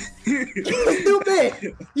 Fuck. You're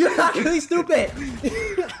stupid! You're actually stupid!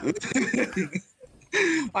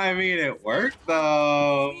 I mean, it worked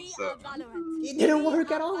though. We So. are Valorant. It didn't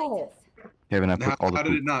work at all. Kevin, I put all the How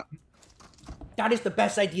did it poop. not? That is the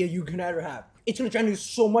best idea you can ever have. It's gonna generate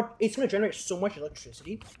so much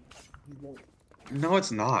electricity. You won't. No,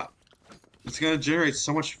 it's not. It's gonna generate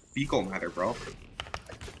so much fecal matter, bro.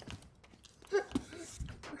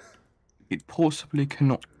 It possibly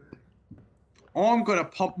cannot. I'm gonna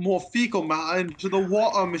pump more fecal matter into the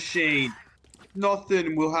water machine.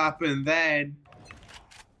 Nothing will happen then.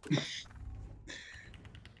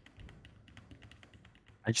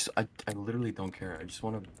 I literally don't care. I just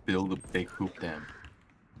want to build a big poop dam.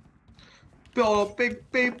 Build a big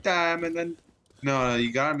poop dam and then... No,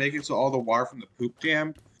 you gotta make it so all the water from the poop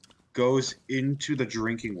dam goes into the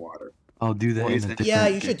drinking water. I'll do that in a Poison. different. Yeah,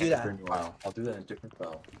 you should do that. different file. I'll do that in a different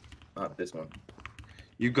file. Not this one.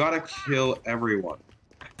 You gotta kill everyone.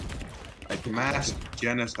 I can Mass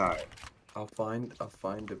genocide. I'll find a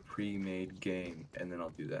pre-made game and then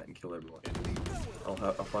I'll do that and kill everyone. I'll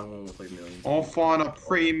find one with like millions. I'll find a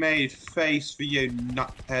pre-made face for you,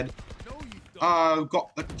 nuthead. I've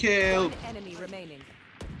got the kill. One enemy remaining.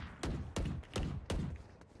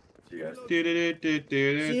 See you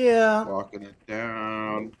guys. Yeah. Walking it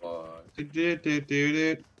down.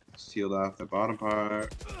 Bye. Sealed off the bottom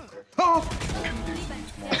part. Oh!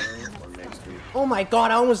 Tomorrow or next week. Oh my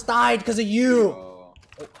god, I almost died because of you.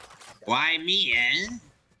 Why me, eh?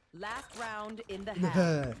 Last round in the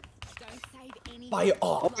half. Buy it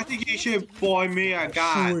off. I think you should buy me a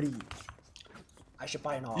gun. Shorty. I should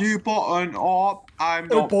buy an op. You bought an op. I'm I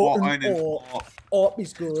not bought buying an an op. op. Op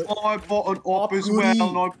is good. I bought an op as goodie. well,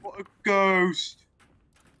 and I bought a ghost.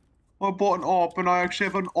 I bought an op, and I actually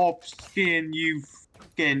have an op skin, you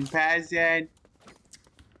fucking peasant.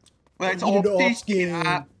 Let's You need op an op this skin.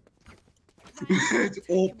 cat. Let's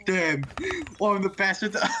op them. I'm the best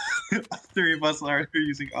at the three of us are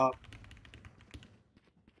using op.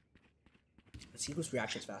 Let's see whose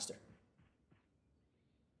reaction's faster.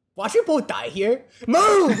 Watch you both die here.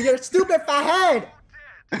 Move! You're stupid fat head!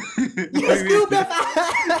 You're stupid fat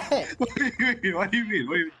head! What do you mean? What do you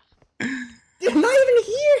mean? They're not even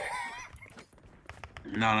here!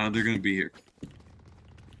 No, they're gonna be here.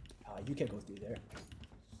 You can't go through there.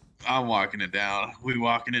 I'm walking it down. We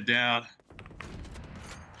walking it down.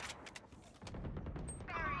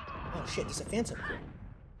 Oh shit, there's a phantom.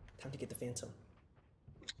 Time to get the phantom.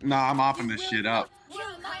 Nah, I'm offing this shit up.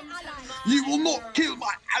 You will not kill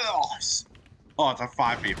my allies! Oh, it's a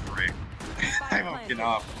 5v3. I'm fucking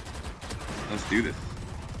up. Let's do this.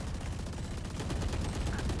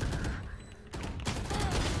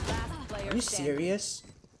 Are you serious?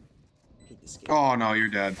 I hate this game. Oh no, you're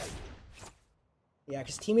dead. Yeah,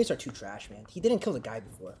 because teammates are too trash, man. He didn't kill the guy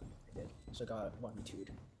before. I did. So I got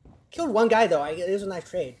 1v2'd. Killed one guy though. It was a nice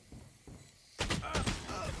trade.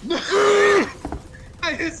 What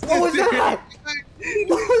was that?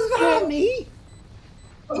 What was that, me?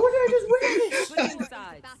 What did I just witness? Switching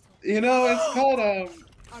sides. You know, it's called,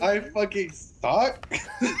 I fucking suck.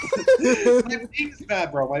 My ping's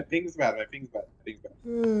bad, bro. My ping's bad. Ping's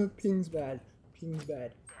bad. Ping's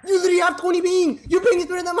bad. You literally have 20 ping! Your ping is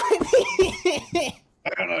better than my ping! I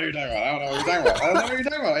don't know what you're talking about. I don't know what you're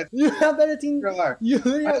talking about. You have better team. You're a liar. You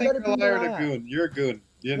literally I have think better you're a ping liar than and I a goon. You're a goon.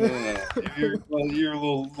 You know, you're a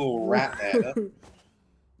little rat man. Huh?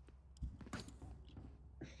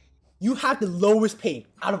 You have the lowest ping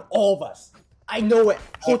out of all of us. I know it.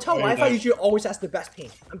 Hotel Wi-Fi usually always has the best ping.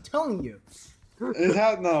 I'm telling you. It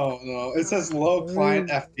has no. It says low client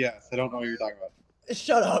FPS. I don't know what you're talking about.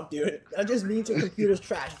 Shut up, dude. That just means your computer's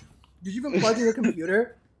trash. Did you even plug in your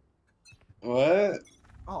computer? What?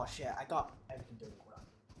 Oh shit, I got everything dirty. Hold on.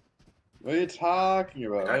 What are you talking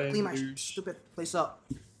about? I gotta clean my stupid place up.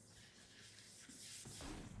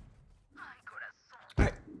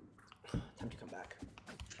 Alright. Time to come back.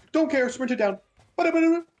 Don't care. Sprint it down.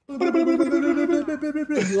 You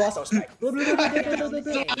lost our spec.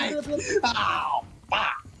 Ow!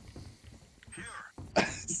 Fuck!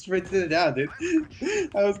 Sprinted it down, dude.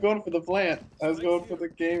 I was going for the plant. I was going for the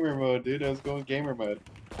gamer mode, dude. I was going gamer mode.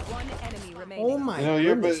 One enemy remaining. Oh my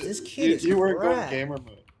goodness, this kid is You weren't going crap. gamer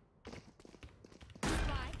mode.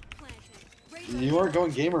 You weren't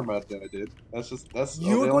going gamer mode, then, dude. That's.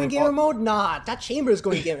 You were going gamer mode? Nah, that chamber is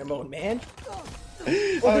going gamer mode, man.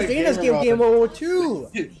 Oh, the Dana's gamer mode too.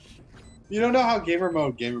 You don't know how gamer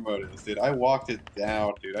mode is, dude. I walked it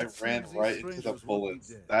down, dude. I ran right into the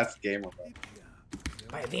bullets. That's gamer mode.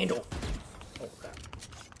 By a vandal. Oh crap.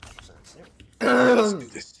 Let's do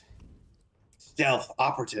this. Stealth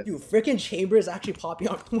operative. Dude, freaking chamber is actually popping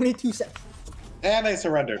out 22 seconds. And they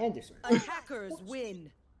surrendered. And they surrendered. Attackers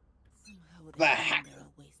win. The hacker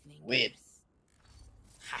wins.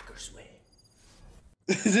 Hackers win.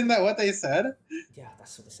 Isn't that what they said? Yeah,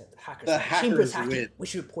 that's what they said. The hackers. The win. Chamber's hackers hacking. win. We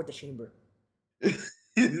should report the chamber.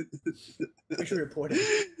 We should report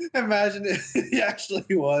it. Imagine if he actually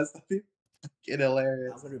was. That'd be fucking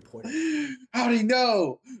hilarious. I'm gonna report it. How'd he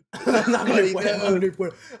know? I'm not gonna report it. I'm gonna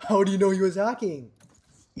report it. How do you know he was hacking?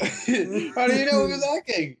 How do you know he was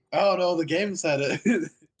hacking? Oh no, the game said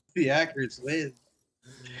it. The hackers win.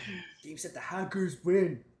 Game said the hackers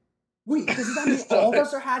win. Wait, does that mean all of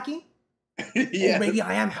us are hacking? Yeah. Or maybe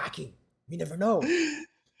I am hacking. You never know.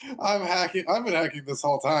 I'm hacking. I've been hacking this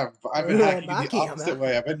whole time. But I've been hacking the opposite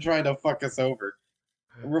way. I've been trying to fuck us over.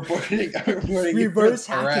 I'm reporting reverse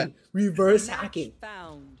hacking. Reverse hacking.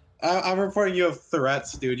 Found. I'm reporting you have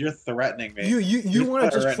threats, dude. You're threatening me. You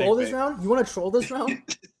want to just troll this round? You want to troll this round?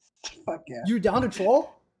 Fuck yeah. You down to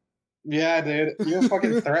troll? Yeah, dude. You're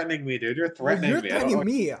fucking threatening me, dude. You're threatening You're me. I don't threatening know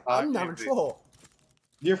me. what I'm you're not in talking trouble.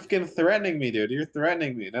 You're fucking threatening me, dude. You're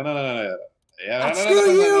threatening me. No, no, no, no, no. Yeah, no, no, Screw no, no,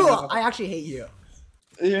 no, you! no, no, no. I actually hate you.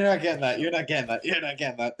 You're not getting that. You're not getting that. You're not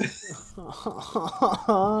getting that.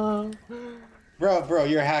 Bro,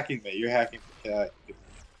 you're hacking me. You're hacking me.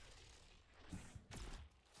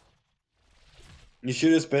 You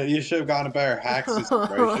should have gotten a better hack system,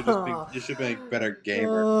 bro. You should be a better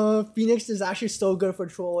gamer. Phoenix is actually so good for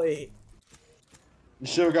trolling. You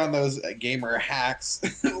should have gotten those gamer hacks.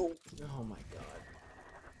 Oh my god.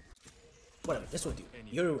 Whatever, this will do.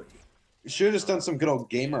 You're with you. You should have just done some good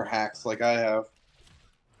old gamer hacks like I have.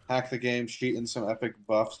 Hack the game, cheat in some epic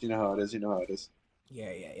buffs. You know how it is. You know how it is.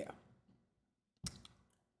 Yeah.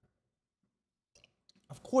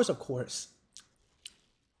 Of course, of course.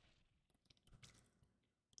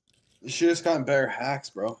 You should have just gotten better hacks,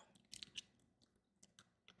 bro.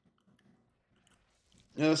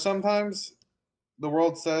 You know, sometimes the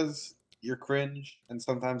world says you're cringe, and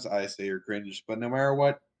sometimes I say you're cringe, but no matter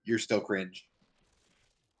what, you're still cringe.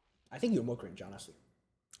 I think you're more cringe, honestly.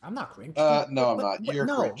 I'm not cringe. No, I'm not. You're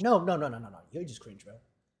cringe. No. You're just cringe, bro.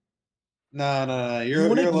 No. You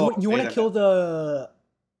wanna kill the...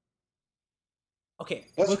 Okay.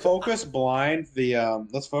 Let's focus blind the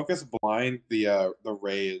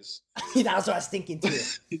rays. That's what I was thinking too.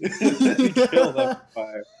 Kill them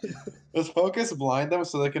fire. Let's focus blind them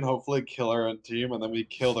so they can hopefully kill our own team, and then we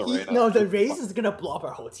kill the rays. No, the rays is gonna blow up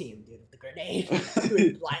our whole team, dude. The grenade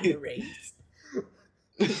would blind the rays.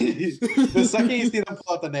 The second you see them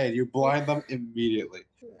pull out the nade, you blind them immediately.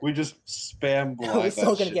 We just spam blind. We're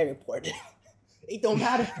still gonna get reported. It don't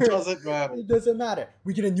matter. It doesn't matter. It doesn't matter.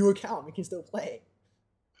 We get a new account. We can still play.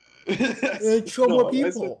 Troll more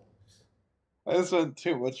people. I spent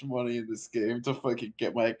too much money in this game to fucking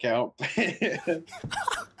get my account banned.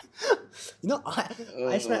 You know,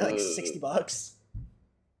 I spent like $60.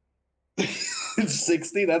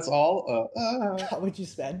 60? That's all? How much you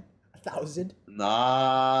spend? 1,000?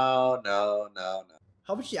 No.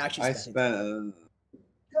 How much you actually I spend?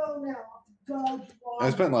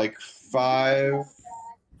 I spent like 5.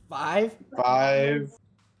 5? 5.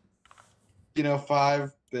 You know,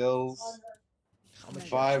 5 bills. How much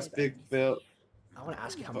 5 big bills. I want to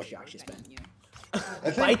ask you how much you actually spent.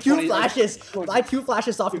 Buy 2 flashes. Buy 2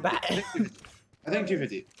 flashes off your bat. I think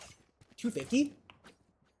 250. 250?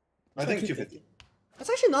 I think 250. That's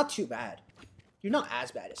actually not too bad. You're not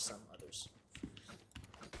as bad as some others.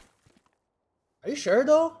 Are you sure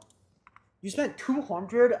though? You spent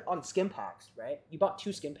 200 on skin packs, right? You bought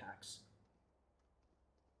 2 skin packs.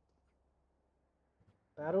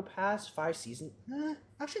 Battle Pass, 5 seasons.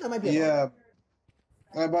 Actually, that might be. Yeah.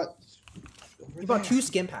 I bought. You bought 2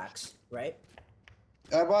 skin packs, right?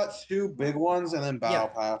 I bought 2 big ones and then Battle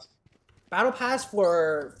Pass. Battle Pass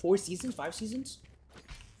for 4 seasons, 5 seasons?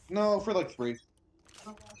 No, for like 3.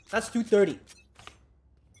 That's 230.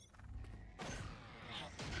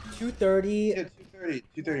 230. Yeah,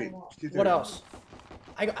 230. What else?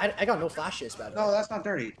 I got no flashes, by the way. No, that's not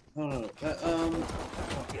 30. No.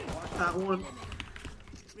 That one.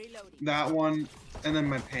 That one, and then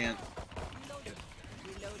my pants.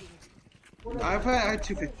 I had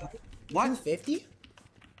 250. What? 250?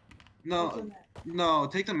 No.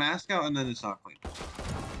 Take the mask out, and then it's not clean.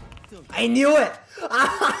 I knew it.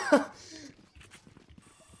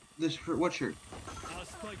 This shirt. What shirt?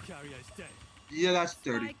 Yeah, that's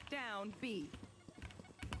 30. Spike down B.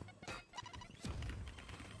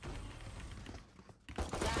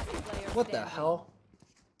 What the hell?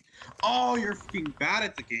 Oh, you're fucking bad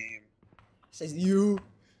at the game. Says you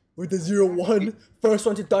with the 0-1, first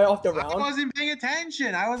one to die off the I round. wasn't paying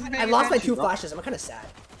attention. I lost my 2 flashes. I'm kind of sad.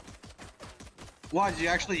 Why, did you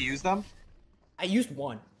actually use them? I used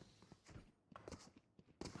 1.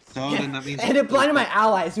 So then that means. And it blinded my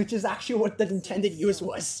allies, which is actually what the intended use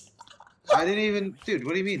was. I didn't even, dude.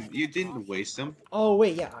 What do you mean? You didn't waste them? Oh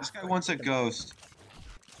wait, yeah. This guy wants a ghost.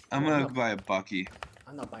 I'm gonna buy a Bucky.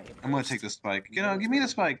 I'm not buying it. I'm gonna take the spike. Give me the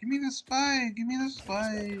spike. Give me the spike. Give me the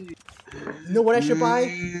spike. You know what I should buy?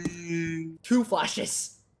 2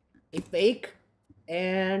 flashes, a fake,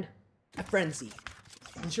 and a frenzy.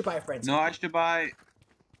 You should buy a frenzy. No, I should buy.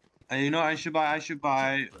 You know, I should buy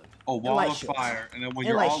a wall of fire, and then when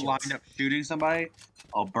you're all lined up shooting somebody,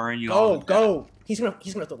 I'll burn you all. Go! He's gonna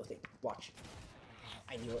throw the thing. Watch.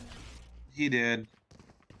 I knew it. He did.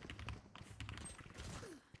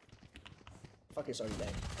 Fucker's already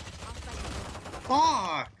dead.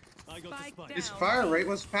 Fuck! His fire rate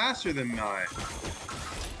was faster than mine.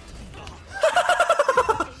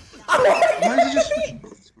 Why is it just? I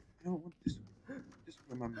don't want this.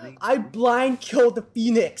 I blind killed the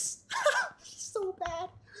Phoenix. He's so bad.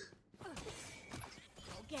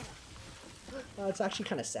 It's actually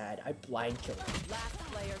kind of sad. I blind killed him. Last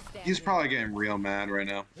player standing. He's probably getting real mad right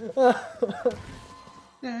now. Plug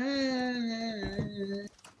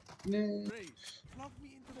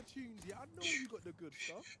me into the tunes, yeah. I know you got the good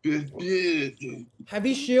stuff.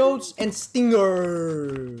 Heavy shields and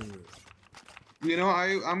stinger. You know,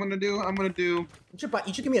 I'm gonna do. You should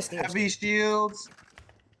give me a stinger. Heavy shields.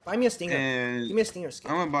 Buy me a stinger. And Give me a stinger skin.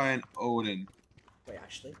 I'm gonna buy an Odin. Wait,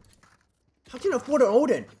 actually. How can you afford an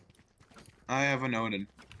Odin? I have an Odin.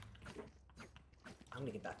 I'm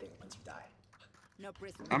gonna get that thing once you die. No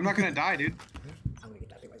prison. I'm not gonna die, dude. I'm gonna get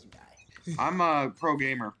that thing once you die. I'm a pro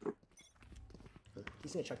gamer.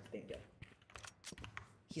 He's gonna check the thing again.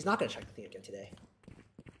 He's not gonna check the thing again today.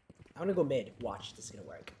 I'm gonna go mid. Watch, this is gonna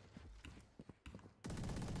work.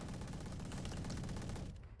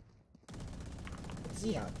 What does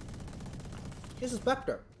he have? He has a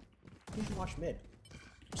Spectre. You should watch mid.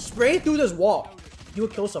 Spray through this wall. You will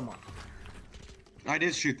kill someone. I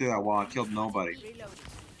did shoot through that wall. I killed nobody. Reloading.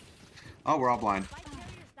 Oh, we're all blind.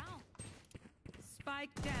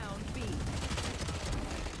 Spike down B.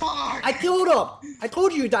 Fuck! I killed him! I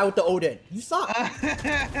told you died with the Odin. You suck.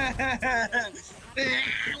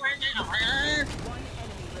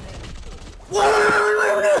 One enemy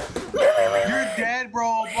remaining. You're dead,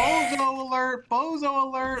 bro. Bozo alert! Bozo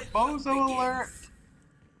alert! Bozo alert!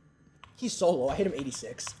 He's so low. I hit him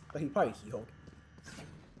 86, but he probably healed.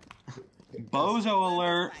 Bozo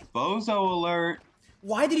alert! Bozo alert!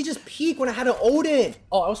 Why did he just peek when I had an Odin?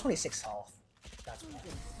 Oh, I was 26 health. That's why.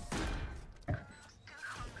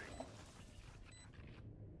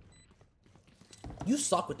 You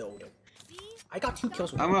suck with the Odin. I got 2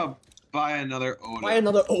 kills with I'm him. gonna buy another Odin. Buy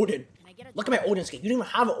another Odin. Look at my Odin skin. You didn't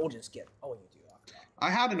even have an Odin skin. Oh, you do. I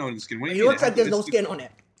had an Odin skin. What do It you mean? looks like there's no skin on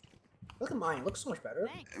it. Look at mine. It looks so much better.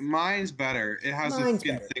 Mine's better. It has a Mine's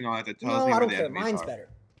skin better. thing on it that tells No, me I where don't the care. enemies Mine's are. better.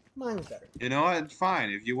 Mine's better. You know what? It's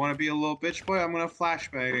fine. If you want to be a little bitch boy, I'm gonna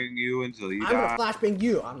flashbang you until you I'm die. gonna flashbang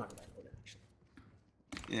you. I'm not gonna buy Odin, actually.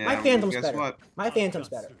 Yeah, My well, Phantom's guess better. What? My Phantom's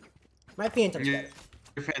better. My Phantom's Yeah, better.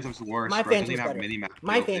 your Phantom's worse. My bro. It doesn't Phantom's even have better. minimap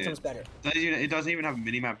My built Phantom's in. better. It doesn't even have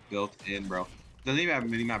minimap built in, bro. Doesn't even have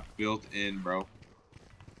minimap built in, bro.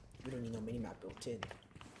 We don't need no minimap built in.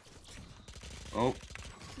 Oh,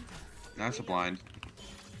 that's a blind.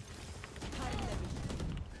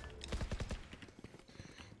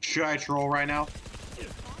 Should I troll right now?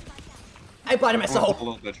 I blinded I'm myself. a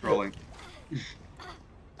little bit trolling.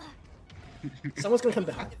 Someone's gonna come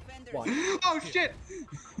behind. Watch. Oh shit!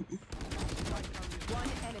 One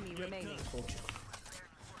enemy remaining.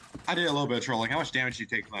 I did a little bit of trolling. How much damage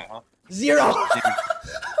did you take from that, huh? 0.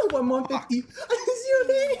 150. 0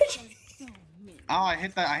 damage. Oh, I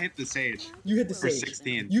hit that. I hit the sage. You hit the For sage.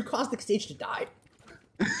 16. You caused the sage to die.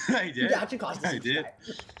 I did. You actually caused the I sage to did. die.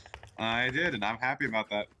 I did, and I'm happy about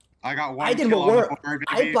that. I got one. I did kill more on the work. board,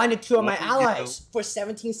 I baby. blinded 2 of my One allies kill. for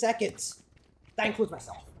 17 seconds. That includes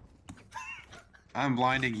myself. I'm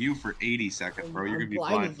blinding you for 80 seconds, bro. You're I'm gonna be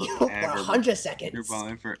blinding blind you for forever. 100 seconds. You're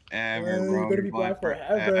blind forever, You're bro. gonna be You're blind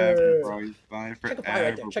forever. bro. You're blind Check a forever, fire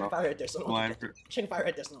right there. Check a bro. fire right there so no one Blind can get for. through. Check a fire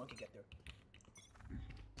right there so no one can get through.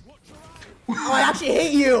 Oh, I actually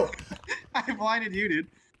hate you! I blinded you, dude.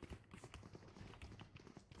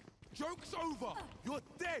 Joke's over. You're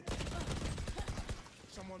dead.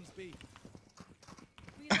 Someone's B.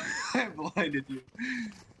 I blinded you.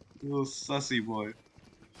 You little sussy boy.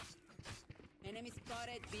 Enemy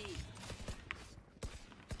spotted B.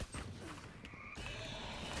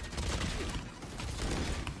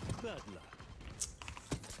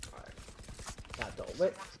 Not though.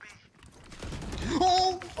 Wait.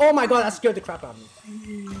 Oh! Oh my god, that scared the crap out of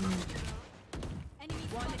me.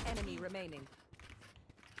 One enemy remaining.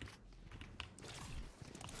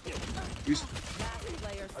 You Last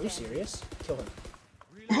player Are you standing. serious? Kill him.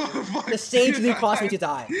 Fuck. The sage didn't cause me to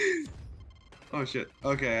die. Oh shit.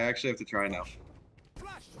 Okay, I actually have to try now.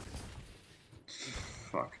 Flash.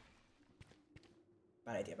 Fuck.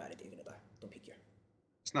 Bad idea, bad idea. You're gonna die. Don't peek here.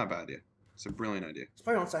 It's not a bad idea. It's a brilliant idea. It's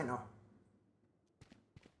probably on site now.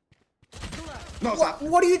 No, it's not.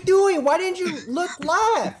 What are you doing? Why didn't you look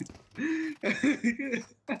left?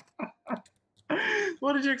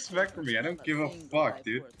 What did you expect from me? I don't give a fuck,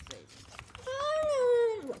 dude.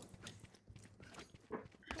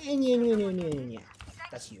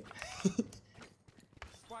 That's you.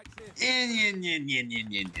 Spike's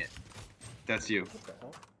here. That's you. What the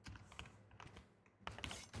hell?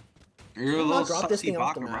 You're a Can I little drop this sussy thing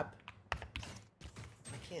off the baka, bro. map?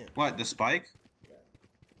 I can't. What, the spike?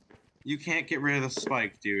 You can't get rid of the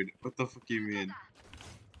spike, dude. What the fuck do you mean?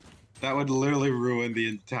 That would literally ruin the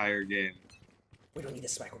entire game. We don't need a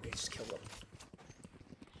spike. We're gonna just kill them.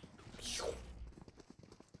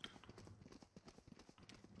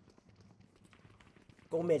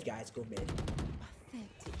 Go mid, guys. Go mid.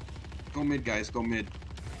 Go mid, guys. Go mid.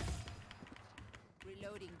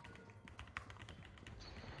 Reloading.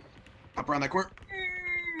 Up around that corner.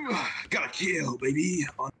 Got a kill, baby.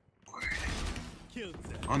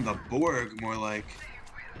 On the Borg, more like.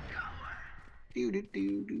 Do do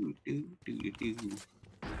do do do do do do.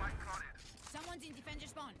 Someone's in defender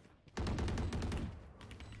spawn.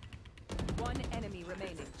 One enemy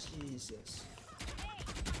remaining. Jesus.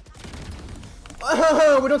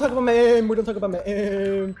 Oh, we don't talk about my aim. We don't talk about my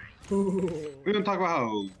aim. We don't talk about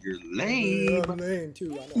how you're lame. I'm lame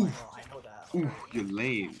too. I know that. Ooh, you're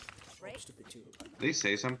lame. I'm stupid too. They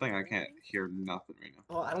say something, I can't hear nothing right now.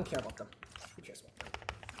 Oh, I don't care about them. Who cares about them?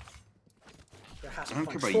 I don't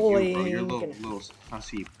care about you, bro. You're a little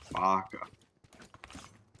fussy baka.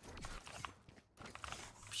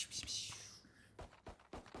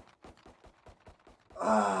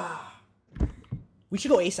 We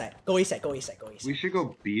should go A side. Go A side. Go A side. Go A side. We should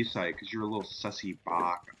go B side because you're a little sussy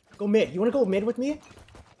baka. Go mid. You wanna go mid with me?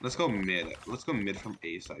 Let's go mid. Let's go mid from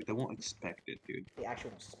A side. They won't expect it, dude. They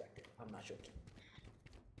actually won't suspect it. I'm not joking.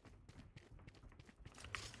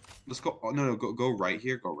 Let's go. Oh, no, go right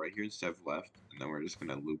here. Go right here instead of left, and then we're just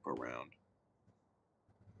gonna loop around.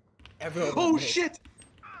 Everyone. Oh shit!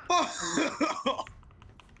 Oh.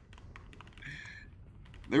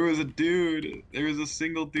 There was a dude. There was a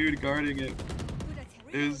single dude guarding it.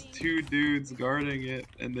 There's two dudes guarding it,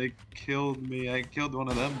 and they killed me. I killed one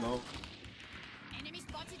of them though. Enemy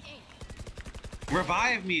spotted A.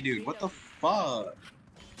 Revive me, dude. What the fuck?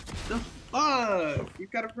 The fuck? You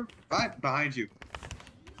gotta revive behind you.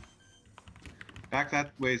 Back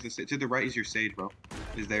that way is the sage. To the right is your sage, bro.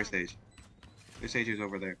 Is their sage. Their sage is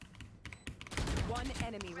over there. One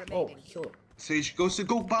enemy remaining. Oh, kill him. Sage goes to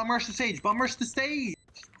go bum rush the sage. Bum rush the stage.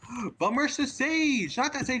 Bum rush the sage.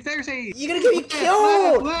 Not that sage. Their sage. You're gonna get me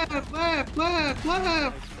killed. Left.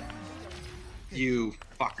 You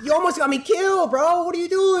fucker. You almost got me killed, bro. What are you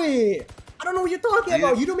doing? I don't know what you're talking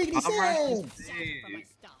about. You don't make any Bum rush the sense. sage.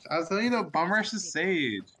 I was telling you to bum rush the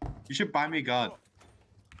sage. You should buy me a gun.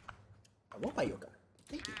 I won't buy your gun.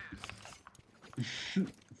 Thank you.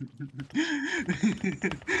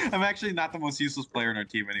 I'm actually not the most useless player in our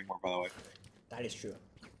team anymore, by the way. That is true.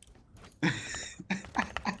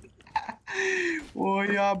 Oh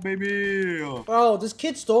yeah, baby. Bro, this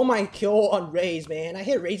kid stole my kill on Raze, man. I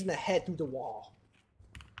hit Raze in the head through the wall.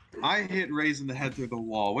 I hit Raze in the head through the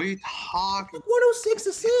wall. What are you talking? 106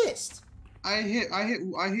 assist. I hit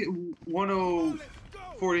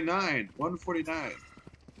 149. 149.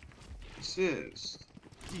 Assist.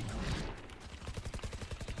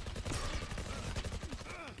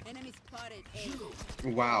 Enemy spotted A.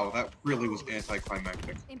 Wow, that really was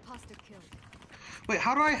anticlimactic. Imposter killed. Wait,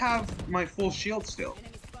 how do I have my full shield still?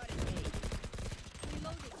 Enemy spotted A.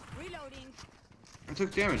 Reloading. I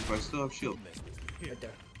took damage, but I still have shield. Right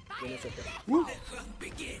there. Right there. Woo.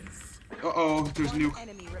 Uh-oh, there's One nuke.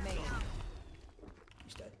 enemy remaining.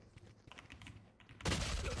 He's dead.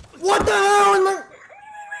 What the hell? I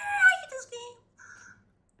hate this game.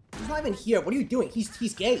 He's not even here. What are you doing?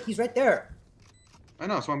 He's gay. He's right there. I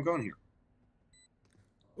know, so I'm going here.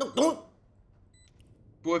 No, don't.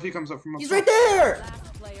 What if he comes up from up He's top? right there.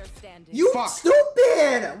 Last player standing. You Fuck.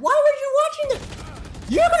 stupid. Why were you watching this?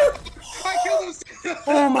 You're gonna. I killed him!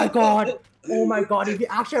 Oh my god. Oh my god. If you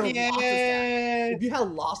actually had lost us that. Yeah. If you had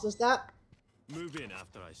lost us that, Move in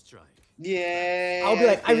after I strike. Yeah. I'll be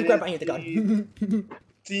like, I did regret it, buying the gun.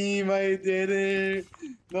 Team, I did it.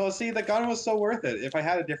 No, see, the gun was so worth it. If I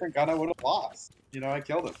had a different gun, I would have lost. You know, I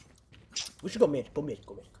killed him. We should go mid. Go mid.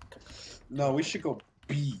 Go mid. Come. No, we should go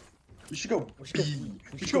B. We should go We should go B. B.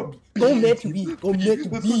 We should go B. Go mid to B. Go mid to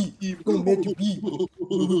Let's B. go Go mid to B. Go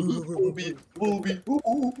B. Go B.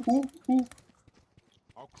 Ooh.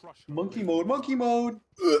 I'll crush her. Monkey mode. Monkey mode.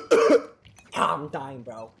 I'm dying,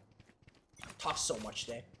 bro. Talk so much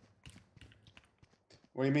today.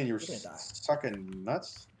 What do you mean? You were You're gonna die. sucking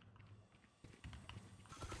nuts?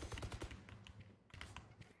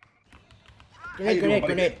 How you doing,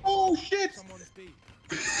 buddy? Grenade. Oh shit! Someone is B.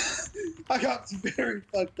 I got very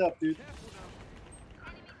fucked up, dude.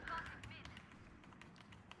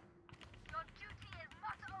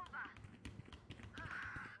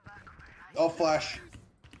 Oh, flash.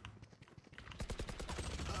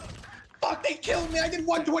 Fuck, they killed me! I did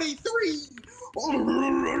 123!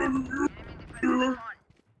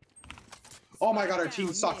 Oh my god, our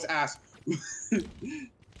team sucks ass.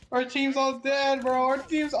 Our team's all dead, bro. Our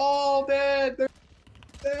team's all dead. They're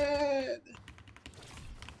dead.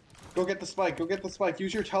 Go get the spike. Go get the spike.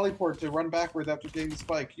 Use your teleport to run backwards after getting the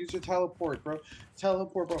spike. Use your teleport, bro.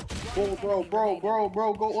 Teleport, bro. Go,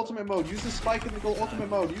 bro. Go ultimate mode. Use the spike and go ultimate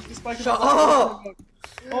mode. Use the spike and go ultimate mode.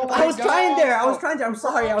 Oh I my was trying there. I was God. trying there. I'm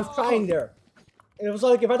sorry. I was trying there. It was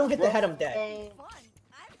like if I don't hit the head, I'm dead.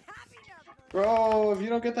 Bro. Bro, if you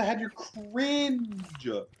don't get the head, you're cringe.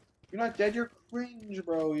 You're not dead, you're cringe,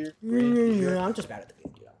 bro. You're cringe. Yeah, I'm just bad at the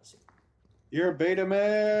game, dude. Honestly. You're a beta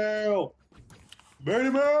male.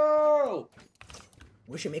 Beta male.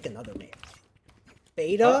 We should make another name.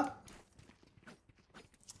 Beta.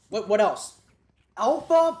 What else?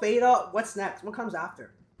 Alpha, beta. What's next? What comes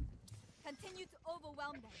after? Continue to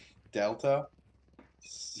overwhelm them. Delta.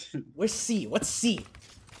 Where's C? What's C?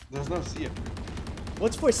 There's no C.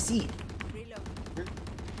 What's for C? Reload.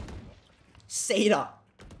 Seda.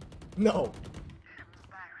 No.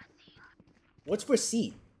 What's for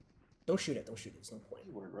C? Don't shoot it. Don't shoot it. There's no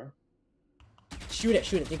point. Word, bro. Shoot it.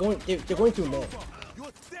 Shoot it. They're going through mid.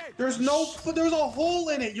 You're dead. There's a hole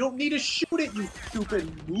in it. You don't need to shoot it, you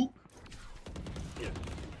stupid mook.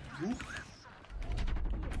 Mook.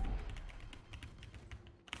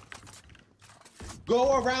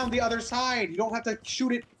 Go around the other side. You don't have to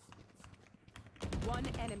shoot it. One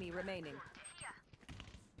enemy remaining.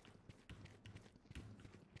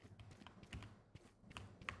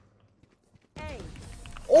 A.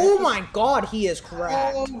 Oh my God, he is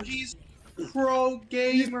cracked. Oh, he's pro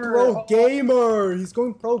gamer. He's pro gamer. He's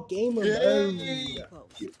going pro gamer. Yay.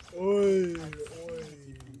 Oi,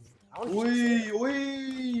 Oi.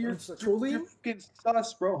 You're fucking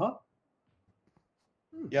sus, bro, huh?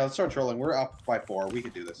 Yeah, let's start trolling. We're up by 4. We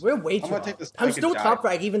can do this. We're way I'm too gonna up. take this I'm spike still and die. top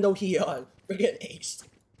frag even though he freaking aced.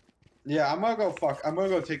 Yeah, I'm gonna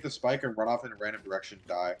go take the spike and run off in a random direction,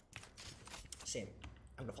 die. Same.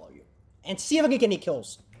 I'm gonna follow you. And see if I can get any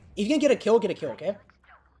kills. If you can get a kill, okay?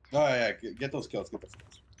 Oh yeah, get those kills, get those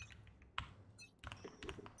kills.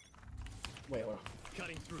 Wait, hold on.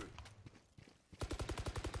 Cutting through.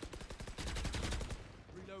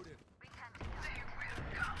 Reloaded.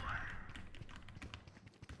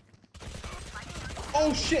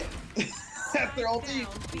 Oh shit! That's their ulti.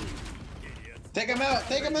 Take him out!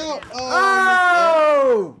 Take him out!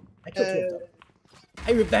 Oh! I killed 2 of them.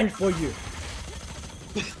 I revenge for you.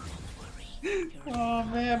 Oh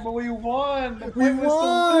man, but we won! The We plan was to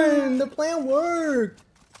won! lose. The plan worked!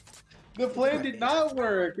 The plan did not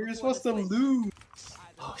work! We were supposed to lose!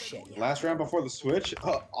 Oh shit, yeah. Last round before the switch?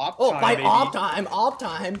 Op Oh, time, by baby. off time! Off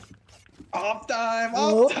time! Off time!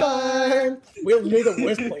 Off Off time! time! We're the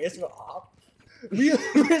worst players for off.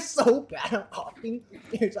 We're so bad at offing.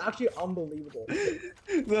 It's actually unbelievable. It's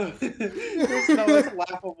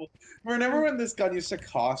laughable. Remember when this gun used to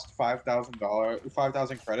cost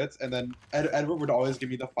 $5,000 credits, and then Edward would always give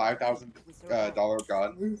me the $5,000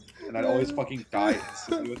 gun, and I'd always fucking die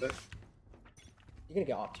instantly with it. You're gonna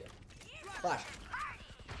get off here. Flash.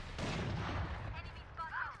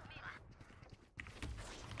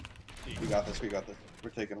 We got this. We got this. We're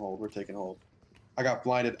taking hold. We're taking hold. I got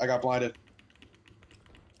blinded. I got blinded.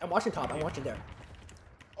 I'm watching top. I'm watching there.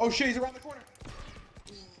 Oh shit! He's around the corner.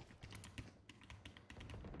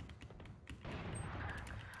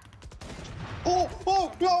 Oh!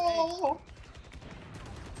 Oh! No!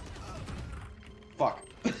 Fuck.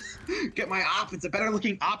 Get my op. It's a better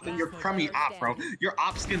looking op than your crummy op, bro. Your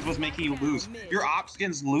op skins was making you lose. Your op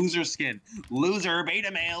skin's loser skin. Loser, beta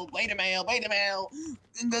male, beta male, beta male.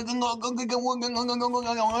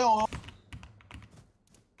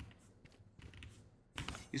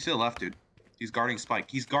 He's still left, dude. He's guarding Spike.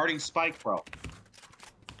 He's guarding Spike, bro.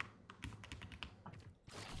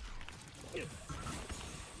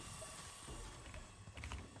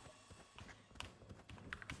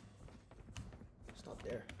 Stop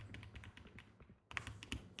there.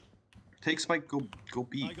 Take Spike, go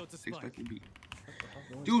B. I got the Take spike. Spike and B.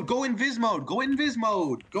 Dude, go in Viz mode. Go in Viz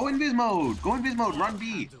mode. Go in Viz mode. Go in Viz mode. Run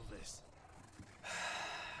B. Handle this.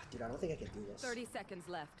 Dude, I don't think I can do this. 30 seconds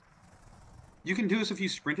left. You can do this if you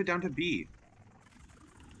sprint it down to B.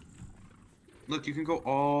 Look, you can go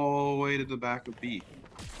all the way to the back of B.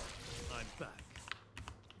 I'm back.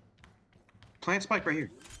 Plant Spike right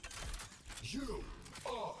here. You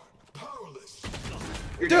are powerless.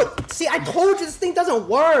 You're dead. Dude, see, I told you this thing doesn't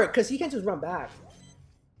work because he can just run back.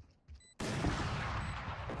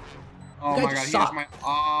 Oh guys my god, he suck. has my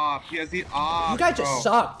op. He has the op. You guys bro. just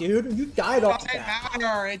suck, dude. You died It off doesn't that.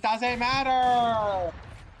 matter. It doesn't matter.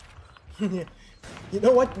 You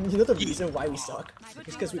know what? You know the reason why we suck?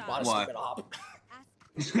 It's because we bought a What? stupid op.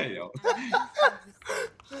 Hey, yo.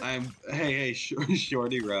 Hey,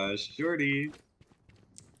 Shorty Rush. Shorty.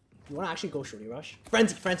 You want to actually go Shorty Rush?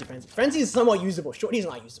 Frenzy. Frenzy is somewhat usable. Shorty's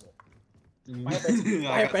not usable. Buy a Frenzy.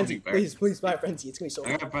 Buy a Frenzy. Please buy a Frenzy. It's gonna be so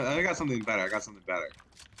fun. I got something better.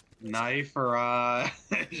 Knife or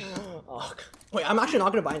Oh, wait, I'm actually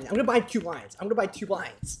not gonna buy anything. I'm gonna buy 2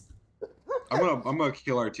 blinds. I'm gonna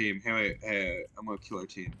kill our team. Hey, I'm gonna kill our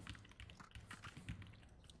team.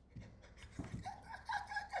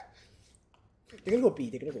 They're gonna go B.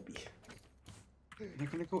 They're gonna go B. They're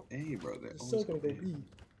gonna go A, bro. They're Still gonna go A. B.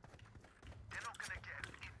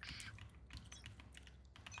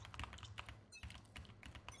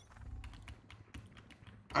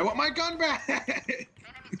 I want my gun back!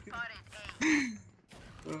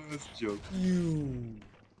 Oh, that's a joke. You.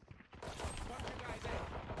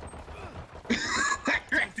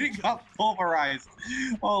 He got pulverized.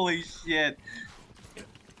 Holy shit.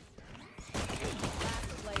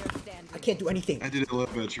 I can't do anything. I did a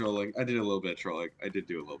little bit of trolling. I did do a little bit of trolling.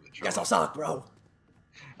 Guess I'll suck, bro.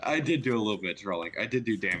 I did do a little bit of trolling. I did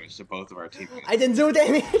do damage to both of our teammates. I didn't do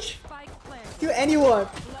damage to anyone.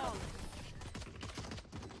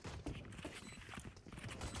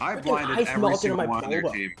 I Freaking blinded ice every melted single on my one on their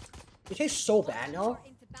boba. team. It tastes so bad now.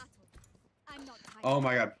 Oh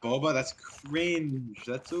my god, boba, that's cringe.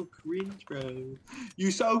 That's so cringe, bro.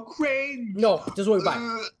 You so cringe. No, this is what we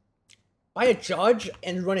buy. Buy a judge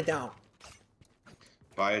and run it down.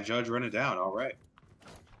 Buy a judge, run it down. All right.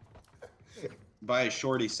 Buy a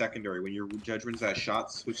shorty secondary. When your judge runs that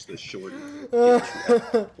shot, switch to the shorty.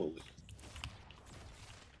 Holy.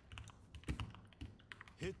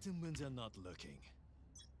 Hit them when they're not looking.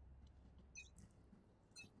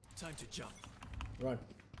 Time to jump. Run.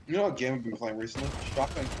 You know what game I've been playing recently?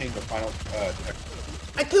 Shotgun King, the final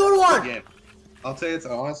I killed one! game. I'll say it's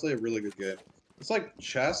honestly a really good game. It's like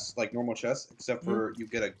chess, like normal chess, except for you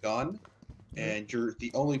get a gun, and you're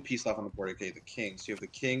the only piece left on the board. Okay, the king. So you have the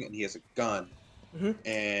king, and he has a gun,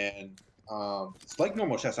 and it's like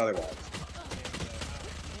normal chess otherwise.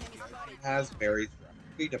 It has varies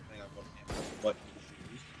depending on what you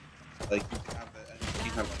choose. Like you have the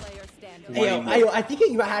king have Hey, I think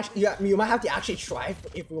you might have to actually try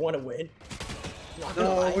if we want to win.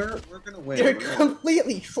 No, we're gonna win. They're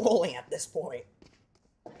completely trolling at this point.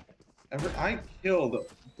 I killed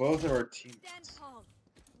both of our teammates.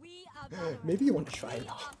 Maybe you want to try it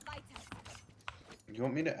now. You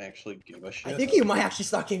want me to actually give a shit? I think you might actually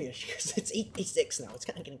start giving a shit because it's 8-6 now. It's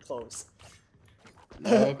kind of getting close.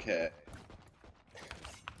 Okay.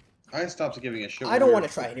 I stopped giving a shit. I don't want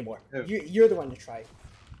to try anymore. You're the one to try.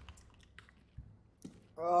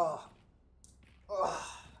 Oh,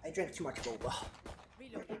 I drank too much boba.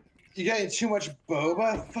 You getting too much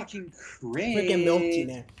boba? Fucking cringe. Freaking milk tea,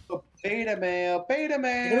 man. Oh, beta male, beta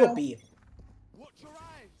male. They're gonna go B. Watch your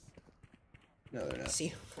eyes. No, they're not.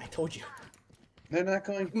 See, I told you. They're not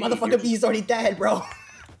going B. Motherfucker B is already dead, bro.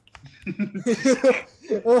 The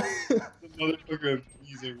motherfucker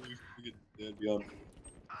B's are really dead beyond.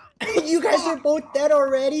 You guys are both dead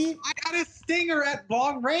already? I got a stinger at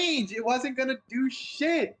long range. It wasn't gonna do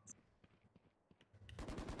shit.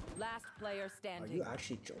 Last player Are standing. you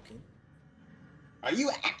actually joking? Are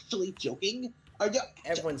you actually joking? Are you?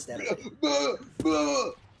 Everyone's dead.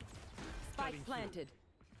 Spike planted.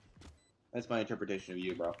 That's my interpretation of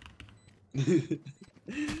you, bro.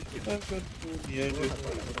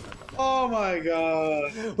 Oh my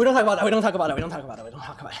god. We don't talk about that. We don't talk about it. We don't talk about it. We don't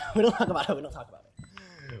talk about it. We don't talk about it. We don't talk about it.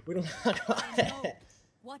 We don't talk about it.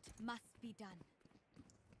 What must be done?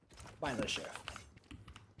 Find the sheriff.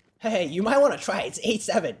 Hey, you might want to try it. It's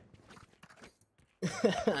 8-7.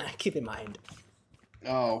 Keep in mind.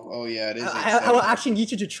 Oh yeah, it is. I will actually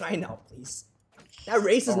need you to try now, please. That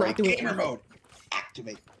race is not doing gamer anything. mode.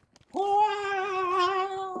 Activate.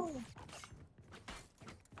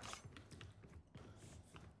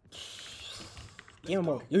 Gamer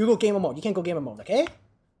mode. You go gamer mode. You can't go gamer mode, okay?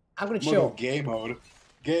 I'm gonna chill. Game mode.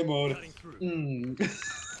 Game mode. Over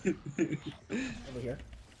here.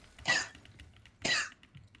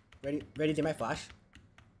 Ready to my flash?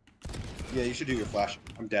 Yeah, you should do your flash.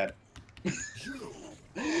 I'm dead.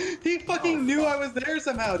 He fucking knew I was there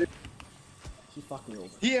somehow, dude. He fucked me over.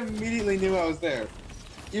 He immediately knew I was there.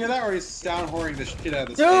 Either that or he's sound whoring the shit out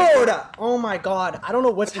of this. Dude! Oh my god. I don't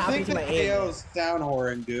know what's I happening think to my the aim. AO's sound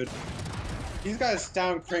whoring, dude. He's got his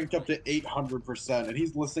sound cranked up to 800%, and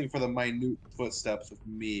he's listening for the minute footsteps of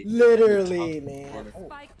me. Literally, man.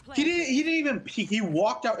 Oh. He didn't even peek. He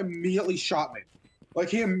walked out, immediately shot me. Like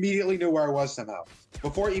he immediately knew where I was somehow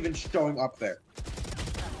before even showing up there.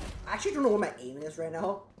 I actually don't know what my aiming is right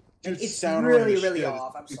now. Dude, It's sound really, whoring really shit.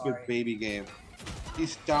 off. I'm It's a sorry. good baby game.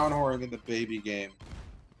 He's down whoring in the baby game.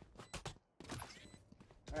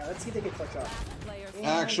 Alright, let's see if they can clutch up.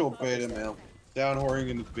 Actual beta male. Down whoring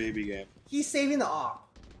in the baby game. He's saving the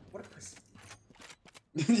op. What a pussy.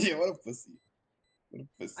 Yeah, what a pussy. What a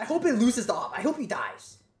pussy. I hope it loses the op. I hope he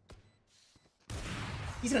dies.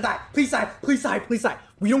 He's gonna die. Please die. Please die. Please die.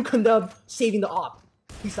 We don't condemn saving the op.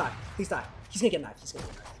 Please die. Please die. He's gonna get knifed. He's gonna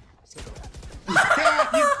get knifed. He's gonna get knifed.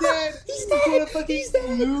 He's dead! He's What dead! a fucking He's dead!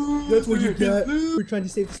 loser! That's what you get Loser. for trying to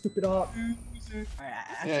save the stupid op. Loser. Alright,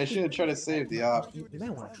 Yeah, I should have tried to save the op. You might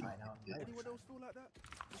want to try now. Anyone else feel like that?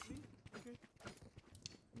 Just me?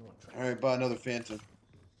 Okay. Alright, bought another Phantom.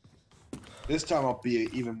 This time I'll be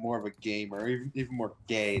even more of a gamer, even more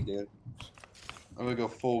gay, dude. I'm gonna go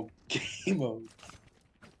full game mode.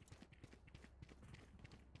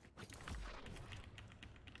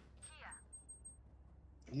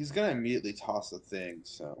 He's gonna immediately toss the thing,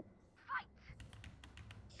 so.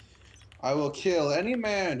 I will kill any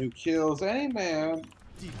man who kills any man.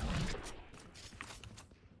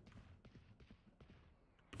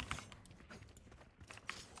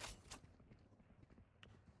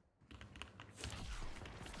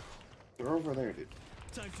 They're over there, dude.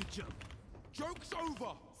 Time to jump. Joke's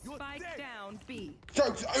over. You're Spike dead. down B.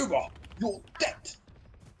 Joke's over! You're dead!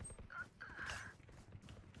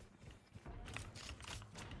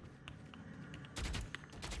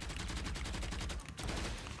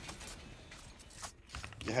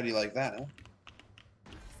 Yeah, how do you like that, huh?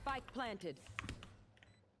 Spike planted.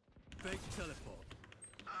 Fake teleport.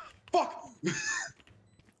 Fuck!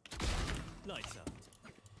 Lights out.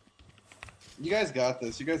 You guys got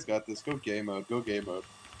this. You guys got this. Go game mode. Go game mode.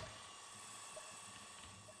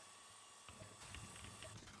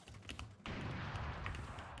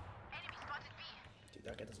 Dude,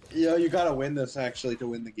 that guy doesn't go. Yeah, you gotta win this actually to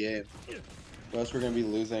win the game. Or else we're gonna be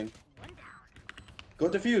losing. Go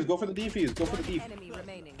defuse. Go for the defuse. Go for the def. Enemy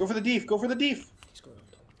remaining. Go for the def. Go for the def. He's going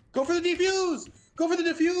up top. Go for the defuse. Go for the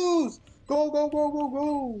defuse. Go, go, go, go,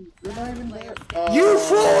 go. You're not even there. You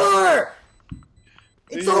fool!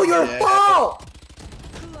 It's all your Yeah. fault!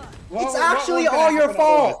 It's actually all your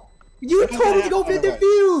fault! You told me to go for the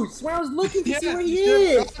defuse! When I was looking to see where he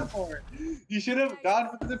is! You should have gone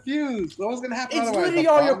for the defuse. What was gonna happen It's otherwise? literally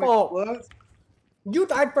The all your bomb fault. explodes? You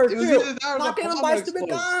died first It was too! either that or Not the gonna bomb buy a stupid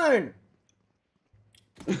explodes. gun!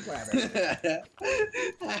 Whatever.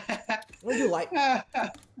 I'm gonna do light.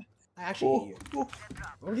 I actually hate you. I'm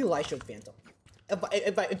gonna do light shield phantom.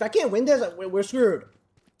 If I can't win this, we're screwed.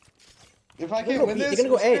 If I They're can't gonna win go this, B, they're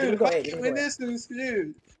gonna go A, we're they're screwed. gonna If go I A, can't they're win gonna go A. this, we're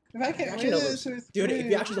screwed. If I can't Actually, win no, this, we're Dude, if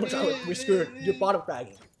you actually don't try, we're screwed. You're bottom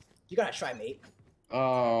fragging. You gotta try, mate.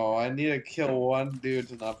 Oh, I need to kill one dude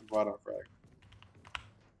to not be bottom frag.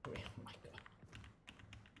 Oh my god.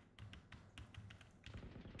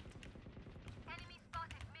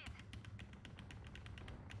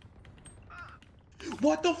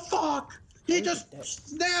 What the fuck? He How just is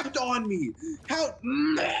he dead? snapped on me. How?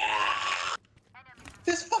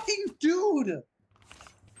 This fucking dude.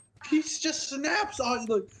 He just snaps on.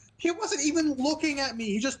 Look, he wasn't even looking at me.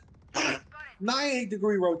 He just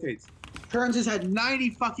 90-degree rotates, turns his head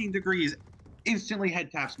 90 fucking degrees, instantly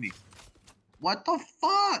head taps me. What the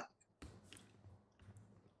fuck?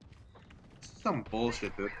 Some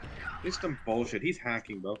bullshit, dude. It's some bullshit. He's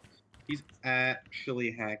hacking, bro. He's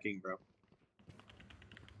actually hacking, bro.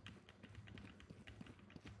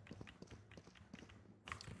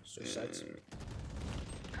 Switch sides.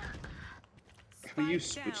 How do you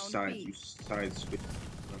Spike switch down sides? B. You side switch.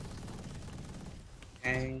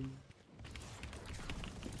 And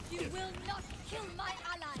You will not kill my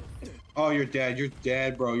ally. oh, you're dead. You're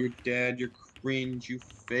dead, bro. You're dead. You're cringe. You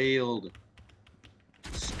failed.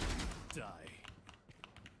 Die.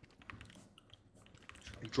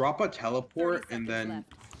 Drop a teleport 30 and then seconds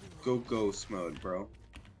go ghost mode, bro.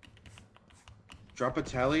 Drop a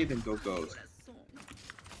tele, then go ghost.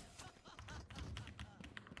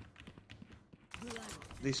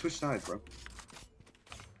 They switch sides, bro.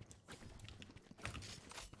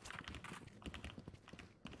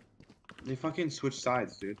 They fucking switch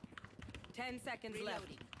sides, dude. 10 seconds left.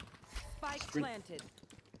 Spike planted.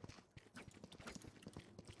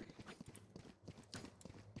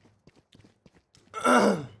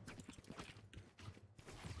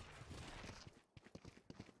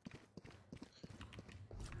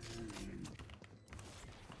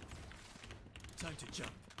 Time to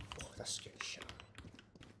jump. Oh, that's scary shit.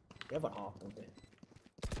 They have an op, don't they?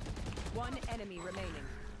 One enemy remaining.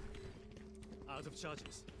 Out of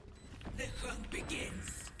charges.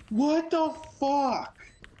 What the fuck?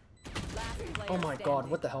 Last player Oh my god, standing.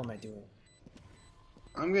 what the hell am I doing?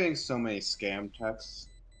 I'm getting so many scam texts.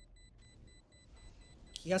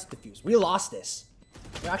 He has to defuse. We lost this.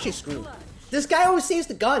 We're actually screwed. This guy always saves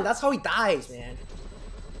the gun. That's how he dies, man.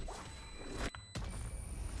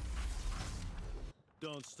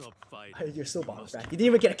 Don't stop fighting. You're still You bottom must frag. You didn't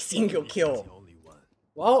even get a single He's kill. the only one.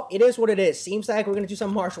 Well, it is what it is. Seems like we're gonna do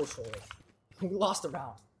some Marshall trolling. We lost the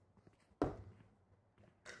round.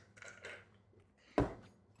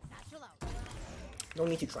 No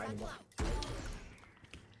need to try anymore.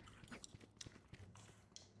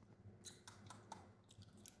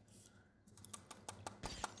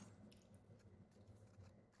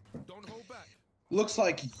 Don't hold back. Looks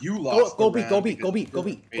like you lost. Go the B, round go B, because go B, you go B,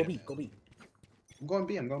 didn't go beta B, mail. go B. I'm going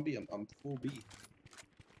B. I'm going B. I'm full B.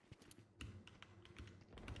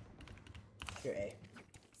 Here A.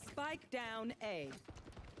 Spike down A.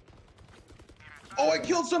 Oh, I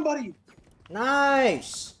killed somebody.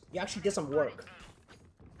 Nice. You actually did some work.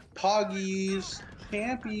 Poggies,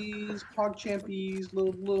 champies, pog champies, my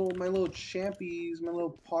little champies, my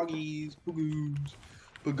little poggies, poogoos,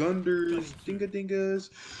 pagunders, dinga dingas.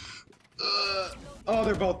 Oh,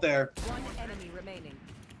 they're both there. One enemy remaining.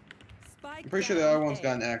 Spike I'm pretty sure the down other one's A.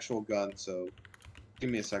 got an actual gun, so give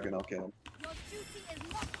me a second, I'll kill him. Your duty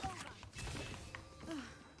is not over.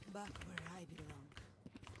 Back where I belong.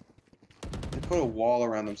 They put a wall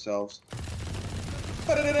around themselves.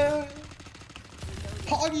 Ba-da-da-da.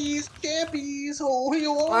 Poggies, champies, oh,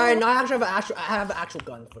 you are. Alright, now I have an actual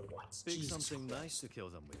gun for once. Pick Jesus something Christ. nice to kill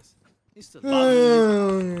them with. It's the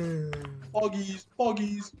Poggies,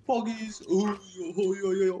 poggies, poggies. Oh,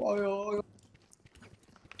 oh, oh.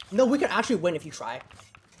 No, we can actually win if you try.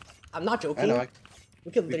 I'm not joking. I know.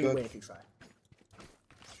 We could we literally could. win if you try.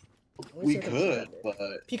 Let me We see if I can could, try but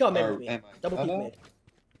it. Peek out mid or with me. am I Double peek gonna? mid.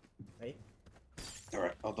 Ready? All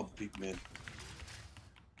right, I'll double peek mid.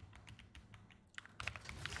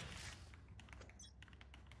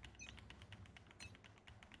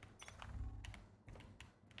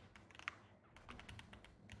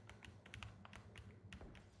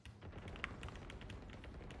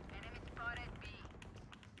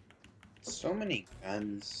 So many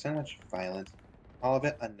guns, so much violence, all of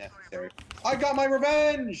it unnecessary. I got my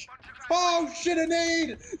revenge! Oh shit, a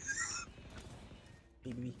nade!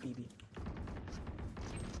 BB.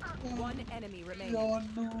 One enemy remaining. Oh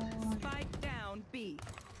no. Spike down B.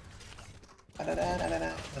 I'm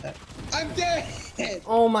dead!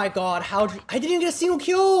 Oh my god, how'd you... I didn't even get a single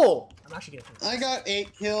kill! I'm actually gonna... I got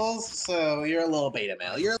 8 kills, so you're a little beta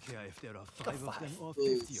male. You're care if there are 5 of them or a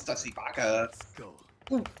 50 of sussy them. baka. Let's go.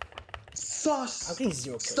 Sus! I'm getting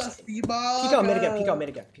 0 kills. Sussy baka! Peek out mid again, peek out mid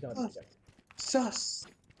again, peek out mid again. Sus!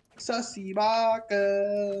 Sussy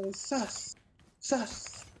baka! Sus!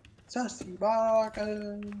 Sus! Sussy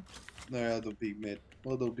baka! Alright, I'll do peek mid.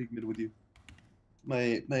 I'll do peek mid with you.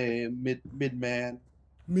 My mid man.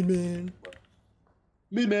 Mid-man.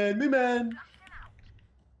 Mid man!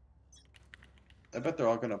 I bet they're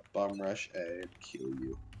all gonna bum rush A and kill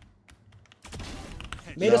you.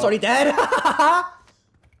 Mid is already dead!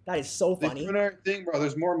 That is so They funny. doing our thing, bro.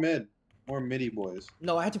 There's more mid. More midi boys.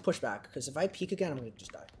 No, I had to push back, because if I peek again, I'm gonna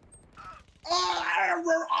just die. I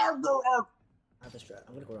have this strat.